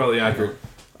 I think you're probably accurate.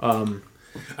 I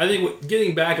think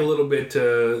getting back a little bit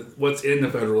to what's in the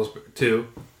Federalist too,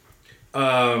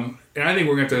 and I think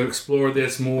we're going to have to explore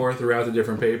this more throughout the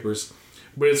different papers,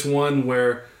 but it's one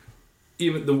where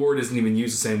even the word isn't even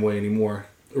used the same way anymore.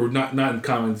 Or not in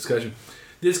common discussion.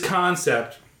 This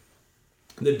concept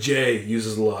that Jay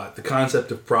uses a lot, the concept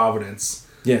of providence.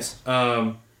 Yes.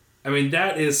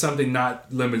 That is something not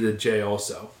limited to Jay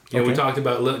also. We talked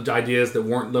about ideas that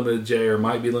weren't limited to Jay or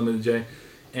might be limited to Jay.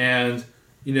 And,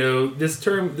 this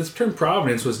term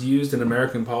providence was used in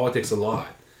American politics a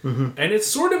lot. Mm-hmm. And it's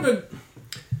sort of a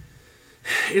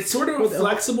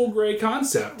flexible gray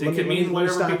concept. It can mean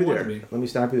whatever people want to mean. Let me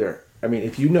stop you there.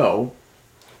 If you know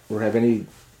or have any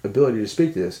ability to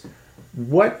speak to this,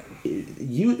 what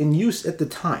in use at the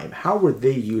time, how were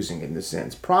they using it in this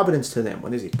sense? Providence to them,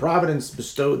 when they say Providence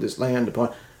bestowed this land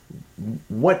upon,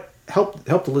 what help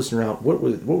the listener out? What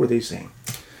were they saying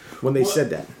when they said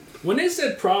that? When they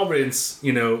said Providence,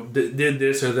 did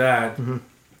this or that,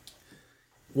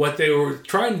 what they were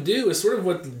trying to do is sort of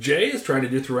what Jay is trying to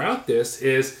do throughout this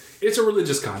is it's a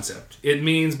religious concept. It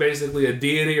means basically a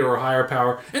deity or a higher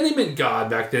power, and they meant God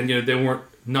back then. They weren't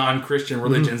non-Christian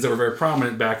religions that were very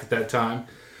prominent back at that time.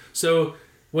 So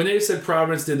when they said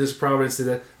Providence did this, Providence did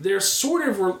that, they're sort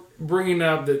of bringing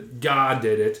up that God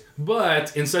did it,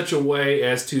 but in such a way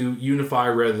as to unify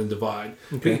rather than divide.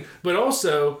 Okay. But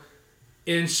also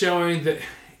in showing that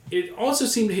it also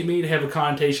seemed to me to have a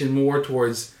connotation more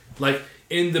towards,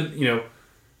 in the,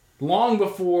 long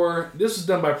before, this was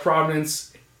done by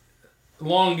Providence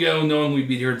long ago, knowing we'd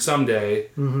be here someday,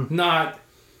 not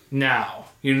now.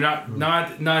 Not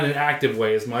in an active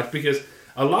way as much, because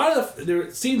a lot of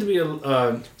there seemed to be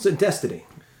it's a destiny.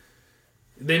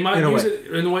 They might use it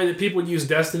in the way that people would use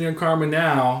destiny or karma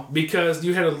now, because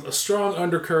you had a strong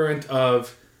undercurrent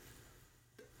of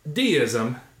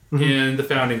deism in the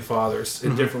Founding Fathers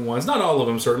in different ones. Not all of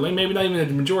them, certainly. Maybe not even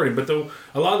the majority, but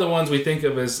a lot of the ones we think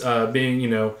of as being,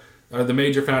 the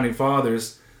major founding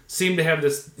fathers, seem to have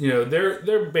this,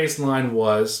 their baseline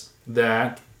was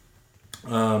that,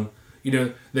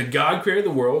 that God created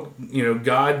the world,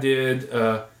 God did,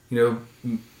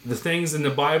 the things in the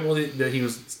Bible that he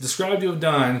was described to have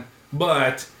done,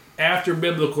 but after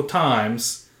biblical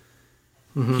times,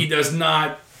 he does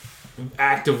not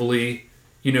actively,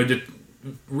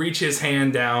 reach his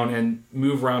hand down and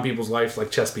move around people's lives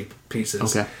like chess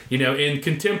pieces. Okay. In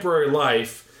contemporary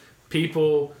life,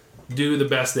 people do the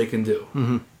best they can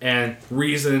do. And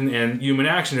reason and human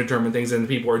action determine things, and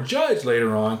people are judged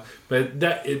later on. But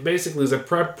that it basically is a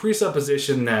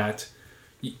presupposition that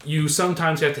you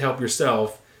sometimes have to help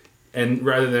yourself, and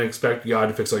rather than expect God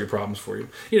to fix all your problems for you.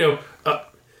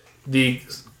 The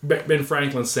Ben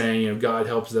Franklin saying, God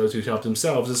helps those who help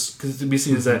themselves, is to be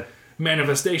seen as a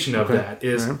manifestation of that.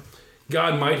 Is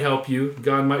God might help you,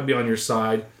 God might be on your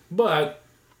side, but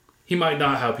he might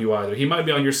not help you either. He might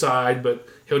be on your side, but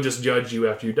he'll just judge you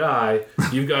after you die.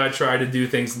 You've got to try to do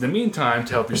things in the meantime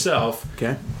to help yourself.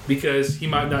 Okay. Because he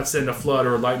might not send a flood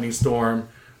or a lightning storm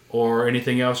or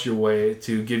anything else your way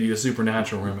to give you a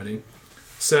supernatural remedy.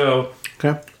 So,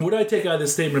 what I take out of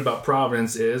this statement about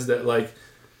providence is that,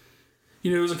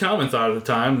 it was a common thought at the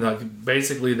time,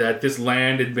 basically that this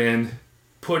land had been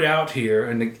put out here,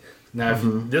 and now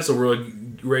this will really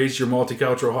raise your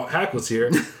multicultural hackles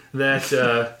here,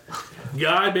 that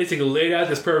God basically laid out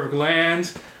this perfect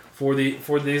land for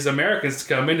these Americans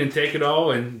to come in and take it all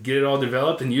and get it all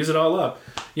developed and use it all up.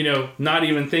 Not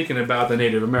even thinking about the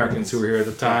Native Americans who were here at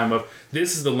the time of,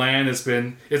 this is the land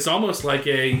it's almost like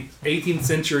a 18th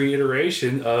century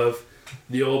iteration of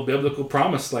the old biblical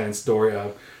promised land story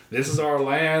of, this is our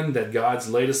land that God's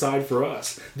laid aside for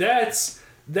us.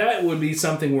 That would be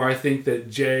something where I think that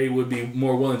Jay would be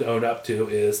more willing to own up to,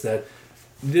 is that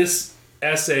this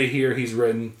essay here he's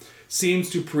written seems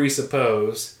to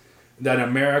presuppose that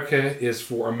America is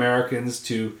for Americans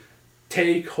to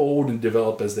take hold and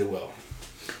develop as they will.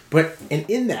 But, and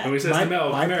in that, when he says my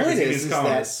point is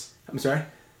that... I'm sorry?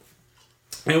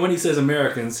 And when he says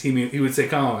Americans, he would say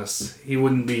colonists. He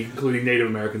wouldn't be including Native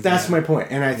Americans. That's my point,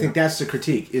 and I think that's the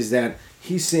critique, is that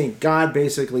he's saying God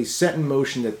basically set in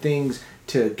motion the things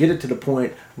to get it to the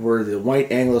point where the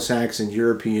white Anglo-Saxon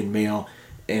European male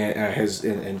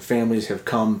and families have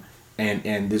come,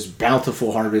 and this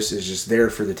bountiful harvest is just there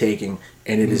for the taking,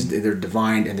 and they're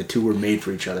divine, and the two were made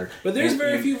for each other. But there's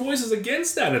very few voices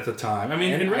against that at the time. I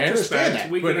mean, in retrospect,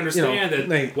 we can understand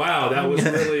that. Wow, that was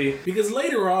really, because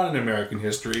later on in American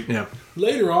history,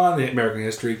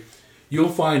 you'll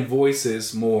find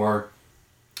voices more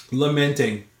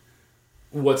lamenting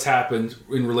what's happened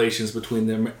in relations between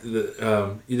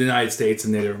the United States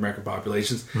and Native American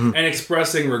populations, and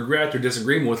expressing regret or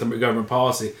disagreement with the government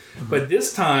policy. But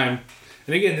this time,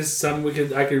 and again, this is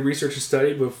something I could research and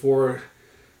study before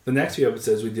the next few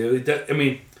episodes we do.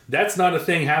 That's not a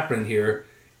thing happening here.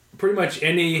 Pretty much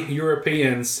any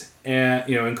Europeans,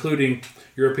 including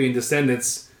European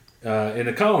descendants in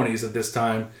the colonies at this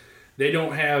time, they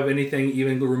don't have anything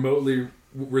even remotely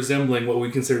resembling what we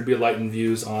consider to be enlightened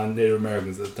views on Native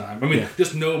Americans at the time.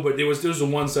 Just no, but there was a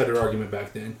one-sided argument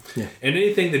back then. Yeah. And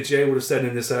anything that Jay would have said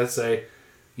in this essay,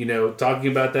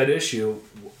 talking about that issue,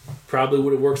 probably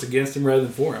would have worked against him rather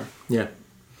than for him. Yeah.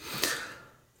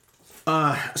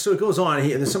 So it goes on.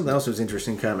 There's something else that was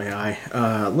interesting caught my eye.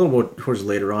 A little bit towards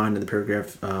later on in the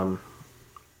paragraph,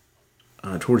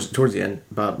 towards the end,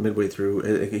 about midway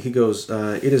through, he goes,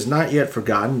 "It is not yet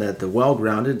forgotten that the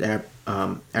well-grounded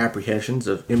apprehensions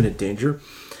of imminent danger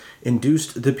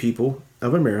induced the people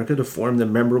of America to form the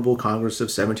memorable Congress of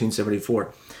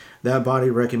 1774. That body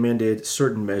recommended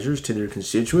certain measures to their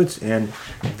constituents, and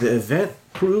the event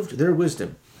proved their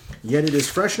wisdom. Yet it is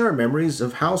fresh in our memories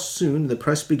of how soon the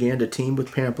press began to teem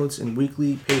with pamphlets and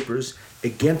weekly papers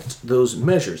against those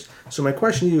measures." So my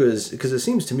question to you is, because it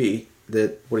seems to me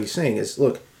that what he's saying is,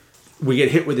 look, we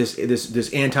get hit with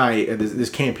this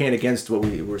campaign against what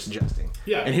we were suggesting.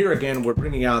 Yeah. And here again, we're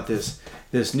bringing out this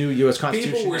new U.S.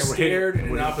 Constitution. People were scared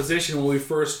and in opposition when we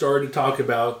first started to talk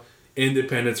about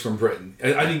independence from Britain.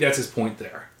 I think that's his point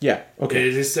there. Yeah. Okay.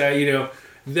 Is to say,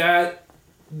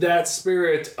 that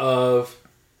spirit of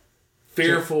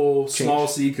fearful small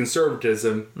c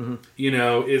conservatism,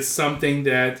 is something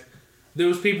that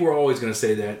those people are always going to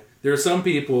say that. There are some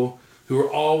people who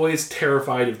are always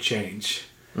terrified of change.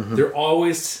 They're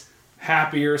always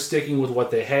happier sticking with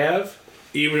what they have,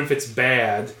 even if it's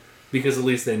bad, because at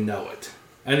least they know it.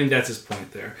 I think that's his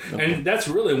point there. Okay. And that's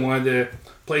really one of the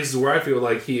places where I feel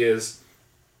like he is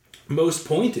most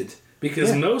pointed,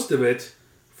 because most of it,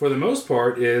 for the most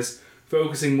part, is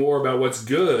focusing more about what's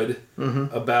good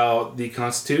about the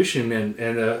Constitution and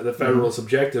the Federalist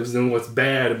objectives than what's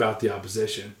bad about the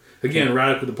opposition. Again,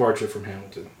 radical departure from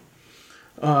Hamilton.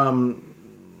 A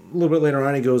little bit later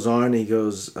on, he goes,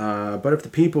 but if the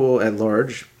people at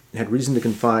large had reason to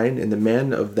confide in the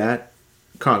men of that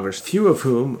Congress, few of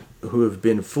whom who have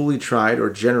been fully tried or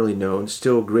generally known,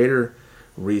 still greater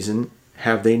reason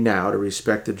have they now to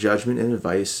respect the judgment and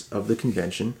advice of the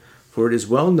convention, for it is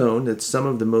well known that some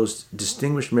of the most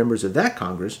distinguished members of that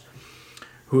Congress,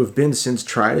 who have been since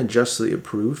tried and justly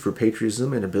approved for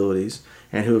patriotism and abilities,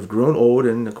 and who have grown old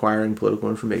in acquiring political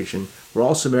information, were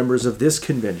also members of this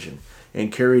convention,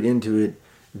 and carried into it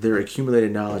their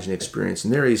accumulated knowledge and experience.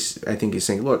 And there I think he's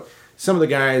saying, look, some of the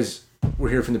guys were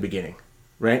here from the beginning,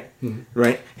 right? Mm-hmm.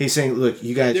 Right? He's saying, look,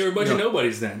 you guys... They were a bunch of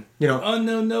nobodies then.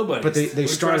 Unknown nobodies. But they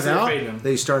started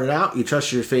out, you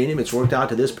trusted your fate in him, it's worked out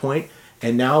to this point,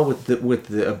 and now with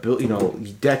the ability,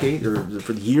 decade or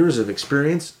for years of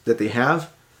experience that they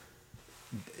have,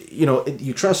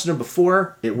 you trusted him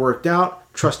before, it worked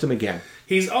out, trust him again.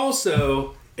 He's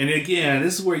also, and again,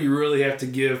 this is where you really have to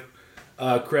give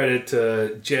credit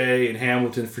to Jay and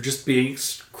Hamilton for just being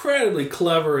incredibly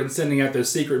clever and sending out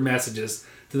those secret messages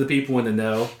to the people in the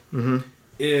know. Mm-hmm.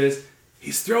 Is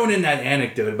he's thrown in that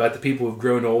anecdote about the people who've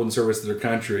grown old in service to their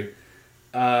country.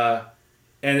 And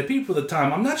the people at the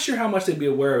time, I'm not sure how much they'd be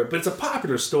aware of it, but it's a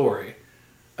popular story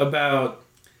about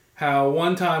how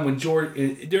one time when during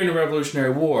the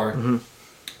Revolutionary War,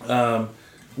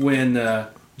 when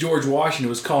George Washington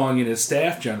was calling in his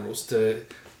staff generals to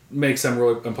make some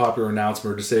really unpopular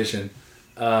announcement or decision,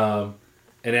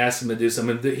 and asked them to do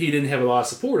something that he didn't have a lot of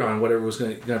support on, whatever was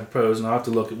going to propose, and I'll have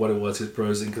to look at what it was he was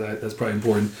proposing, because that's probably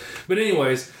important. But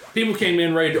anyways, people came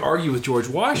in ready to argue with George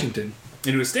Washington,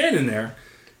 and he was standing there,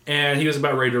 and he was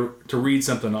about ready to read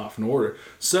something off in order.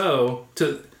 So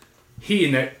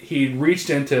he reached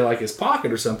into like his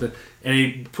pocket or something, and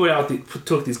he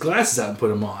took these glasses out and put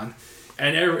them on,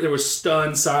 and there was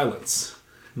stunned silence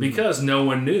because no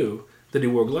one knew that he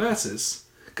wore glasses,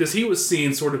 because he was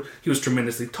seen he was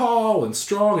tremendously tall and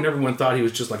strong, and everyone thought he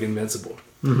was just like invincible.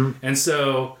 Mm-hmm. And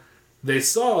so they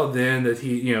saw then that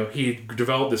he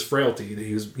developed this frailty, that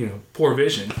he was poor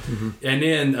vision, and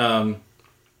then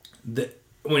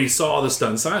when he saw the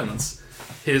stunned silence,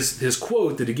 his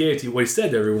quote that he gave to you, what he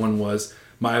said to everyone was,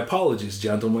 "My apologies,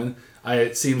 gentlemen.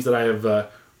 It seems that I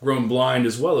have grown blind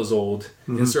as well as old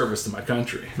in service to my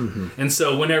country." Mm-hmm. And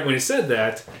so when he said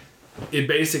that, it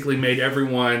basically made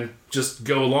everyone just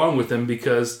go along with him,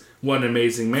 because what an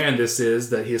amazing man this is,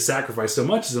 that he has sacrificed so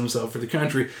much of himself for the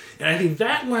country. And I think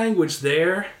that language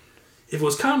there, if it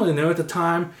was commonly known at the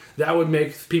time, that would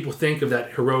make people think of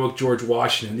that heroic George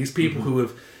Washington. These people who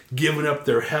have given up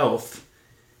their health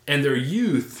and their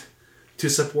youth to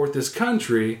support this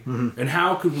country, and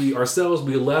how could we ourselves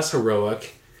be less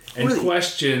heroic and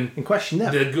question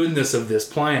the goodness of this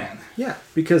plan? Yeah,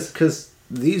 because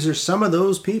these are some of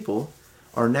those people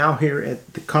are now here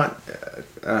at the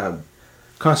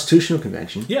Constitutional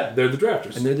Convention. Yeah, they're the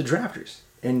drafters. And they're the drafters.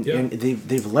 And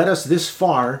they've led us this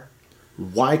far.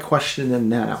 Why question them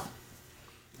now?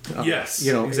 Yes,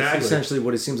 exactly. It's essentially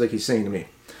what it seems like he's saying to me.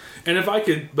 And if I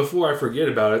could, before I forget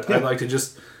about it, I'd like to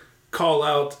just call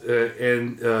out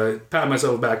and pat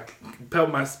myself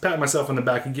on the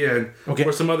back again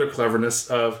for some other cleverness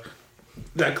of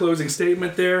that closing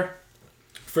statement there.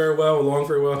 Farewell, a long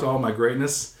farewell to all my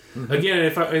greatness. Mm-hmm. Again,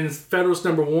 in Federalist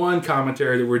number 1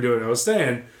 commentary that we're doing, I was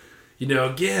saying,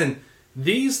 again,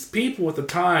 these people at the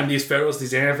time, these Federalists,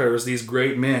 these Anti-Federalists, these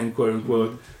great men, quote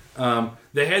unquote,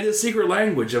 they had this secret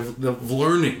language of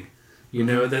learning,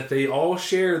 that they all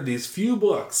shared these few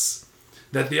books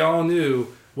that they all knew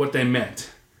what they meant.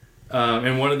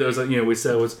 And one of those, we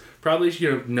said was probably,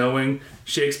 knowing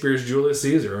Shakespeare's Julius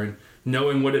Caesar and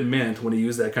knowing what it meant when he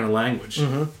used that kind of language.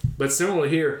 Mm-hmm. But similarly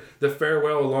here, the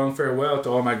farewell, a long farewell to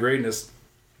all my greatness,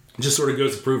 just sort of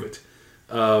goes to prove it.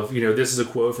 This is a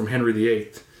quote from Henry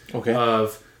VIII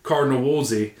of Cardinal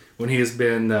Wolsey when he has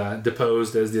been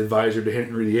deposed as the advisor to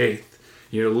Henry VIII,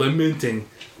 lamenting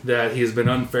that he has been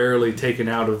unfairly taken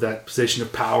out of that position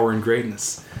of power and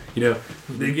greatness.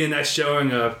 Again, that's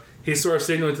showing he's sort of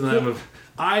signaling to them of,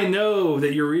 I know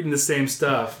that you're reading the same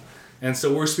stuff, and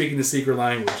so we're speaking the secret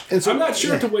language. And so, I'm not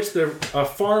sure to which a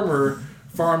farmer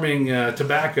farming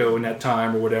tobacco in that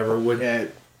time or whatever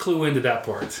would clue into that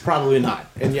part. Probably not.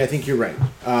 And I think you're right.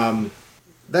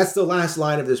 That's the last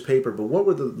line of this paper, but what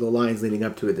were the lines leading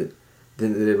up to it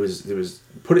that it was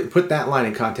put that line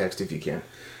in context if you can?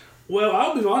 Well,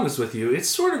 I'll be honest with you. It's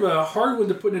sort of a hard one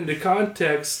to put into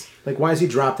context. Like, why does he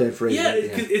drop that phrase? Yeah,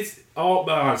 it's all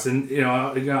honest, and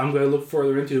I'm going to look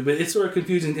further into it, but it's sort of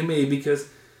confusing to me because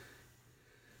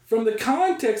from the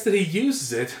context that he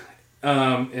uses it,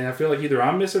 and I feel like either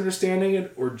I'm misunderstanding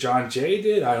it or John Jay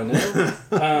did, I don't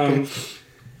know.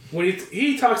 When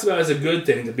he talks about it as a good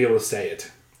thing to be able to say it.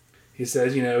 He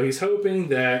says, he's hoping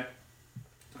that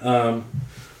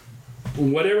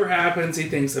whatever happens, he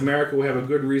thinks America will have a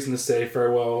good reason to say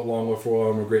farewell along with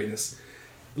farewell and greatness.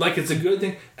 Like it's a good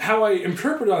thing. How I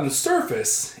interpret it on the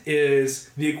surface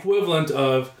is the equivalent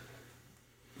of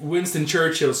Winston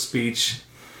Churchill's speech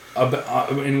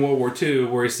in World War II,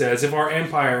 where he says, if our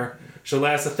empire shall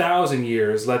last 1,000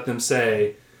 years, let them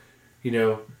say,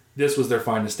 this was their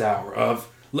finest hour. Of,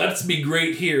 let's be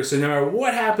great here, so no matter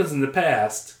what happens in the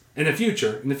past, in the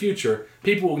future,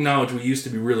 people will acknowledge we used to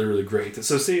be really, really great.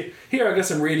 So see, here I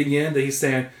guess I'm reading in that he's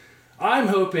saying, I'm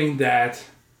hoping that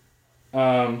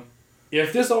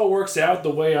if this all works out the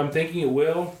way I'm thinking it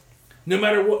will, no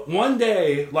matter what, one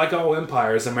day, like all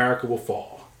empires, America will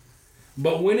fall.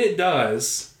 But when it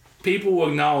does, people will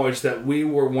acknowledge that we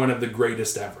were one of the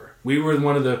greatest ever. We were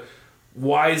one of the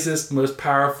wisest, most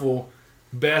powerful,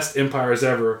 best empires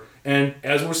ever. And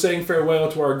as we're saying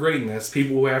farewell to our greatness,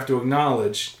 people will have to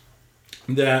acknowledge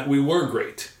that we were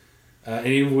great. And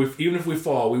even if we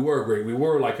fall, we were great. We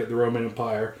were like the Roman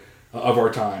Empire of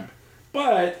our time.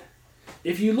 But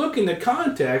if you look in the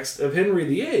context of Henry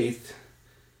VIII,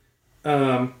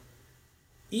 Cardinal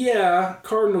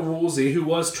Wolsey, who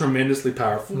was tremendously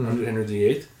powerful under Henry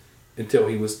VIII until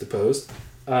he was deposed.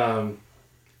 But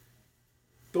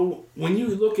when you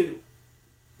look at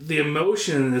the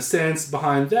emotion and the sense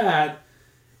behind that,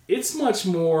 it's much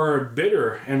more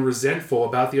bitter and resentful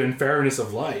about the unfairness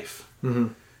of life.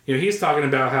 Mm-hmm. He's talking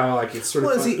about how it's sort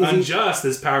of unjust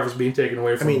this power is being taken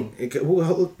away from him.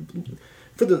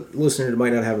 For the listener who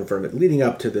might not have it in front of it, leading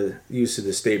up to the use of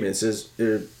this statement, it says,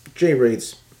 Jay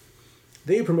writes,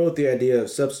 they promote the idea of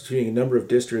substituting a number of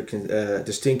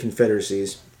distinct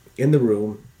confederacies in the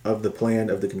room of the plan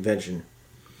of the convention.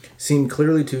 Seem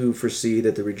clearly to foresee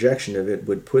that the rejection of it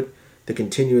would put the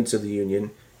continuance of the Union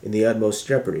in the utmost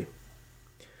jeopardy.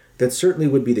 That certainly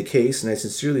would be the case, and I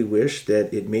sincerely wish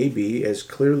that it may be as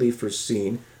clearly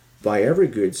foreseen by every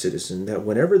good citizen that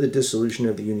whenever the dissolution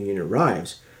of the Union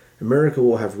arrives, America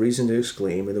will have reason to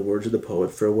exclaim, in the words of the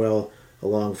poet, farewell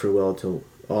to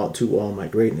all my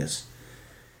greatness.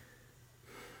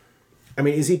 I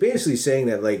mean, is he basically saying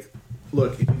that,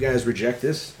 look, if you guys reject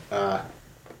this,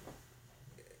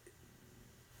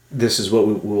 this is what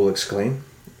we will exclaim?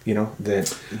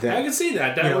 That I can see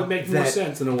that. That would make more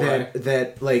sense in a way.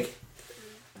 That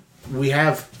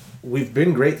we've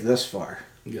been great thus far.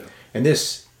 Yeah. And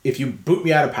this, if you boot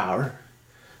me out of power,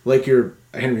 like your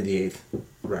Henry VIII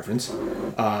reference,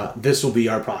 this will be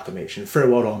our proclamation.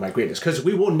 Farewell to all my greatness. Because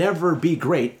we will never be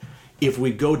great if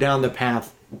we go down the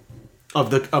path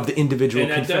of the individual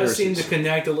confederacies. And that does seem to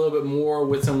connect a little bit more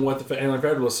with some of what the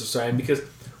Anti-Federalists are saying, because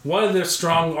one of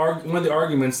the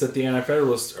arguments that the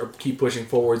Anti-Federalists keep pushing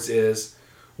forwards is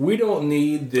we don't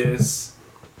need this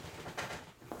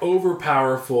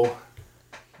overpowerful,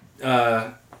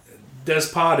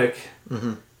 despotic,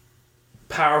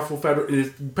 powerful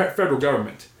federal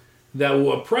government that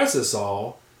will oppress us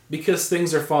all because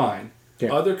things are fine.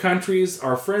 Yeah. Other countries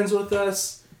are friends with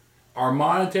us. Our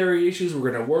monetary issues,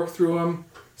 we're going to work through them.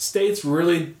 States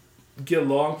really get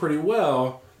along pretty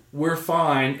well. We're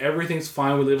fine. Everything's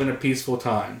fine. We live in a peaceful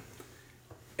time.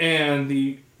 And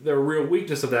the real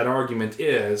weakness of that argument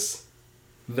is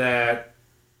that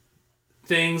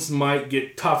things might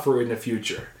get tougher in the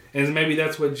future. And maybe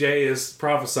that's what Jay is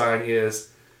prophesying is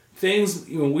things,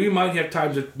 we might have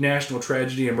times of national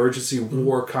tragedy, emergency,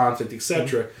 war, conflict,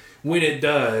 etc. When it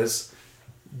does,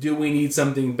 do we need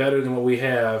something better than what we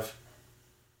have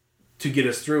to get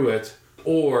us through it?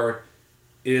 Or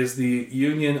is the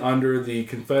Union under the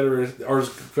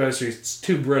Confederacy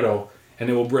too brittle, and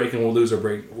it will break, and we'll lose our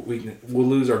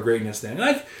greatness then?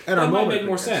 And that might make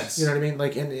more sense. You know what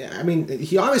I mean?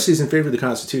 He obviously is in favor of the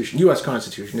Constitution, U.S.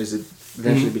 Constitution, as it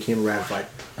eventually became ratified.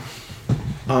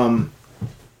 And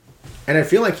I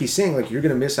feel like he's saying, you're going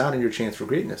to miss out on your chance for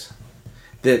greatness.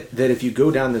 That if you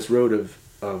go down this road of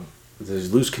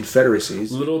those loose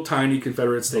confederacies, little tiny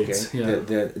Confederate states,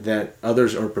 that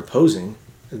others are proposing,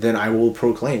 then I will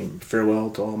proclaim farewell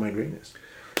to all my greatness.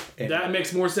 And that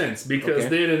makes more sense, because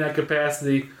then in that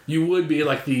capacity, you would be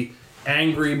like the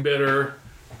angry, bitter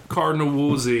Cardinal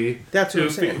Wolsey. That's what I'm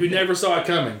saying. Who never saw it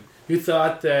coming. Who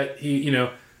thought that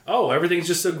everything's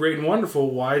just so great and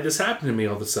wonderful. Why did this happen to me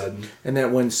all of a sudden? And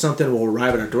that when something will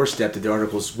arrive at our doorstep that the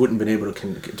articles wouldn't have been able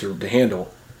to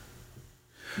handle,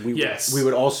 we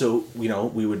would also,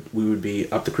 we would be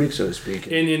up the creek, so to speak.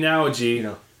 In the analogy,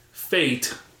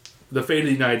 fate the fate of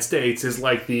the United States is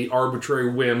like the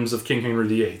arbitrary whims of King Henry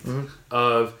VIII.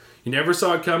 Of you never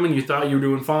saw it coming, you thought you were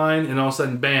doing fine, and all of a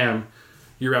sudden, bam,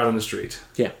 you're out on the street.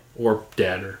 Yeah. Or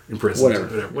dead or in prison.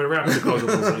 Whatever happened to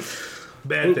colonial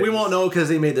bad we won't know because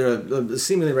they made their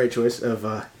seemingly right choice of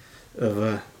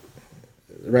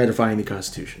ratifying the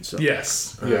Constitution. So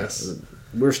yes.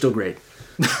 We're still great.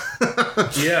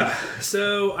 Yeah.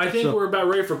 So I think we're about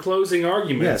ready for closing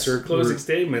arguments or closing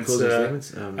statements. I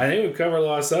think we've covered a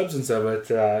lot of substance of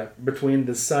it between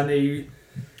the sunny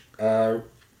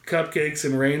cupcakes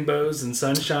and rainbows and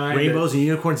sunshine. Rainbows and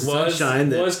unicorns and sunshine.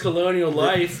 That was colonial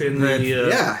life in the...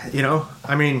 yeah, you know,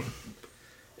 I mean,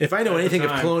 if I know anything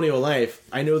of colonial life,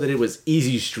 I know that it was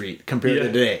easy street compared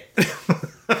to today.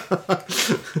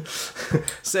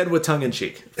 Said with tongue in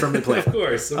cheek from the play. Of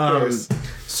course.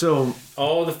 So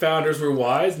all the founders were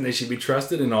wise, and they should be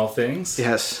trusted in all things.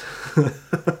 Yes.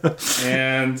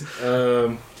 And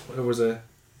what was it?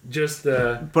 Just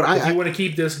if you want to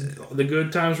keep the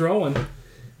good times rolling,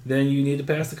 then you need to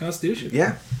pass the Constitution.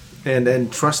 Yeah,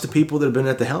 and trust the people that have been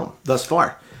at the helm thus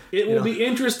far. It will be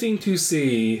interesting to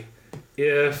see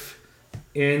if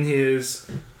in his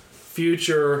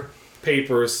future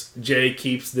papers Jay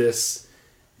keeps this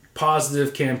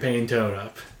positive campaign tone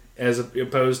up as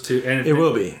opposed to... It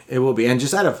will be. And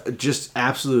just out of just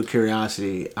absolute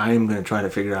curiosity, I'm going to try to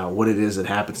figure out what it is that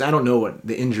happens. I don't know what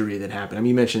the injury that happened. I mean,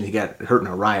 you mentioned he got hurt in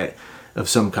a riot of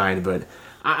some kind, but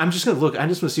I'm just going to look. I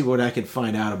just want to see what I can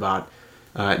find out about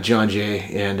John Jay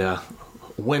and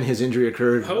when his injury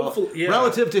occurred. Hopefully,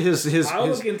 relative to his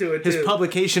look into it too.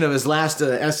 publication of his last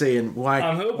essay and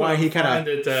why he kind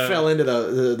of fell into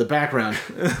the background.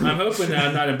 I'm hoping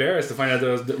I'm not embarrassed to find out that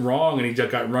I was wrong and he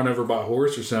just got run over by a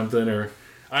horse or something, or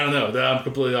I don't know. I'm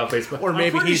completely off base. Or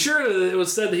maybe I'm pretty sure that it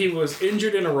was said that he was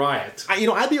injured in a riot.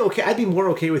 I'd be okay. I'd be more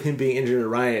okay with him being injured in a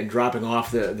riot and dropping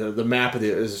off the map of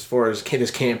as far as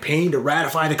his campaign to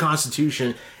ratify the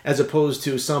Constitution, as opposed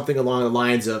to something along the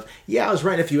lines of, I was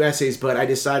writing a few essays, but I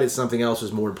decided something else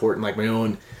was more important, like my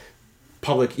own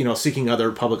public, seeking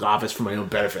other public office for my own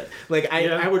benefit. Like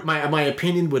I would, my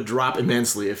opinion would drop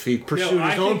immensely if he pursued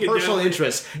his own personal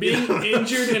interests. Being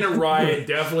injured in a riot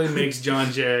definitely makes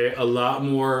John Jay a lot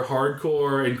more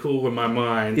hardcore and cool in my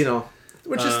mind.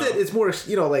 Which is that it's more,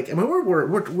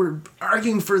 we're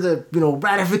arguing for the,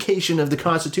 ratification of the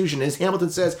Constitution. As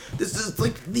Hamilton says, this is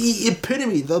like the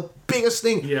epitome, the biggest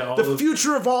thing. Yeah, the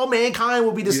future of all mankind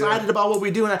will be decided about what we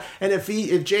do. And if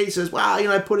Jay says, well,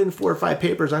 I put in 4 or 5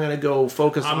 papers, I'm going to go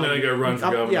focus I'm going to go run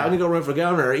for governor. Yeah, I'm going to go run for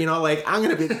governor. I'm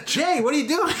going to be, Jay, what are you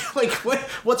doing?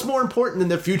 What's more important than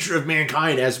the future of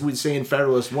mankind, as we say in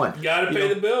Federalist 1? You got to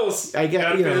pay the bills. I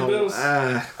got to pay the bills.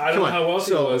 I don't know how else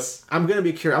it was. I'm going to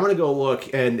be curious. I'm going to go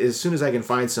look, and as soon as I can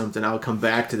find something, I'll come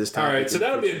back to this topic. All right, so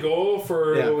that'll be a goal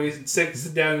for when we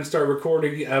sit down and start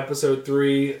recording episode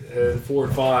 3, 4,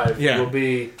 and 5. Yeah. Will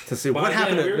be to see what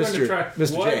happened to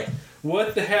Mr. Jay.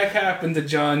 What the heck happened to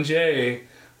John Jay?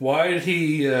 Why did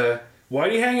he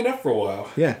hang it up for a while?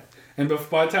 Yeah. And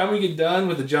by the time we get done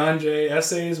with the John Jay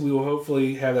essays, we will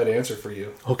hopefully have that answer for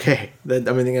you. Okay. I think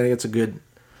it's a good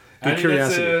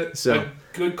curiosity. That's a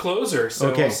good closer.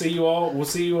 So we'll see you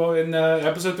all in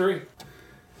episode 3.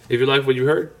 If you like what you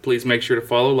heard, please make sure to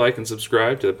follow, like, and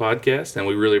subscribe to the podcast, and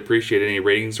we really appreciate any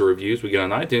ratings or reviews we get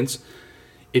on iTunes.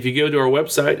 If you go to our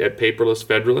website at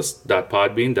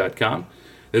paperlessfederalist.podbean.com,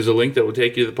 there's a link that will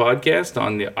take you to the podcast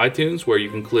on the iTunes where you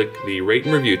can click the Rate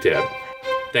and Review tab.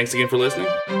 Thanks again for listening.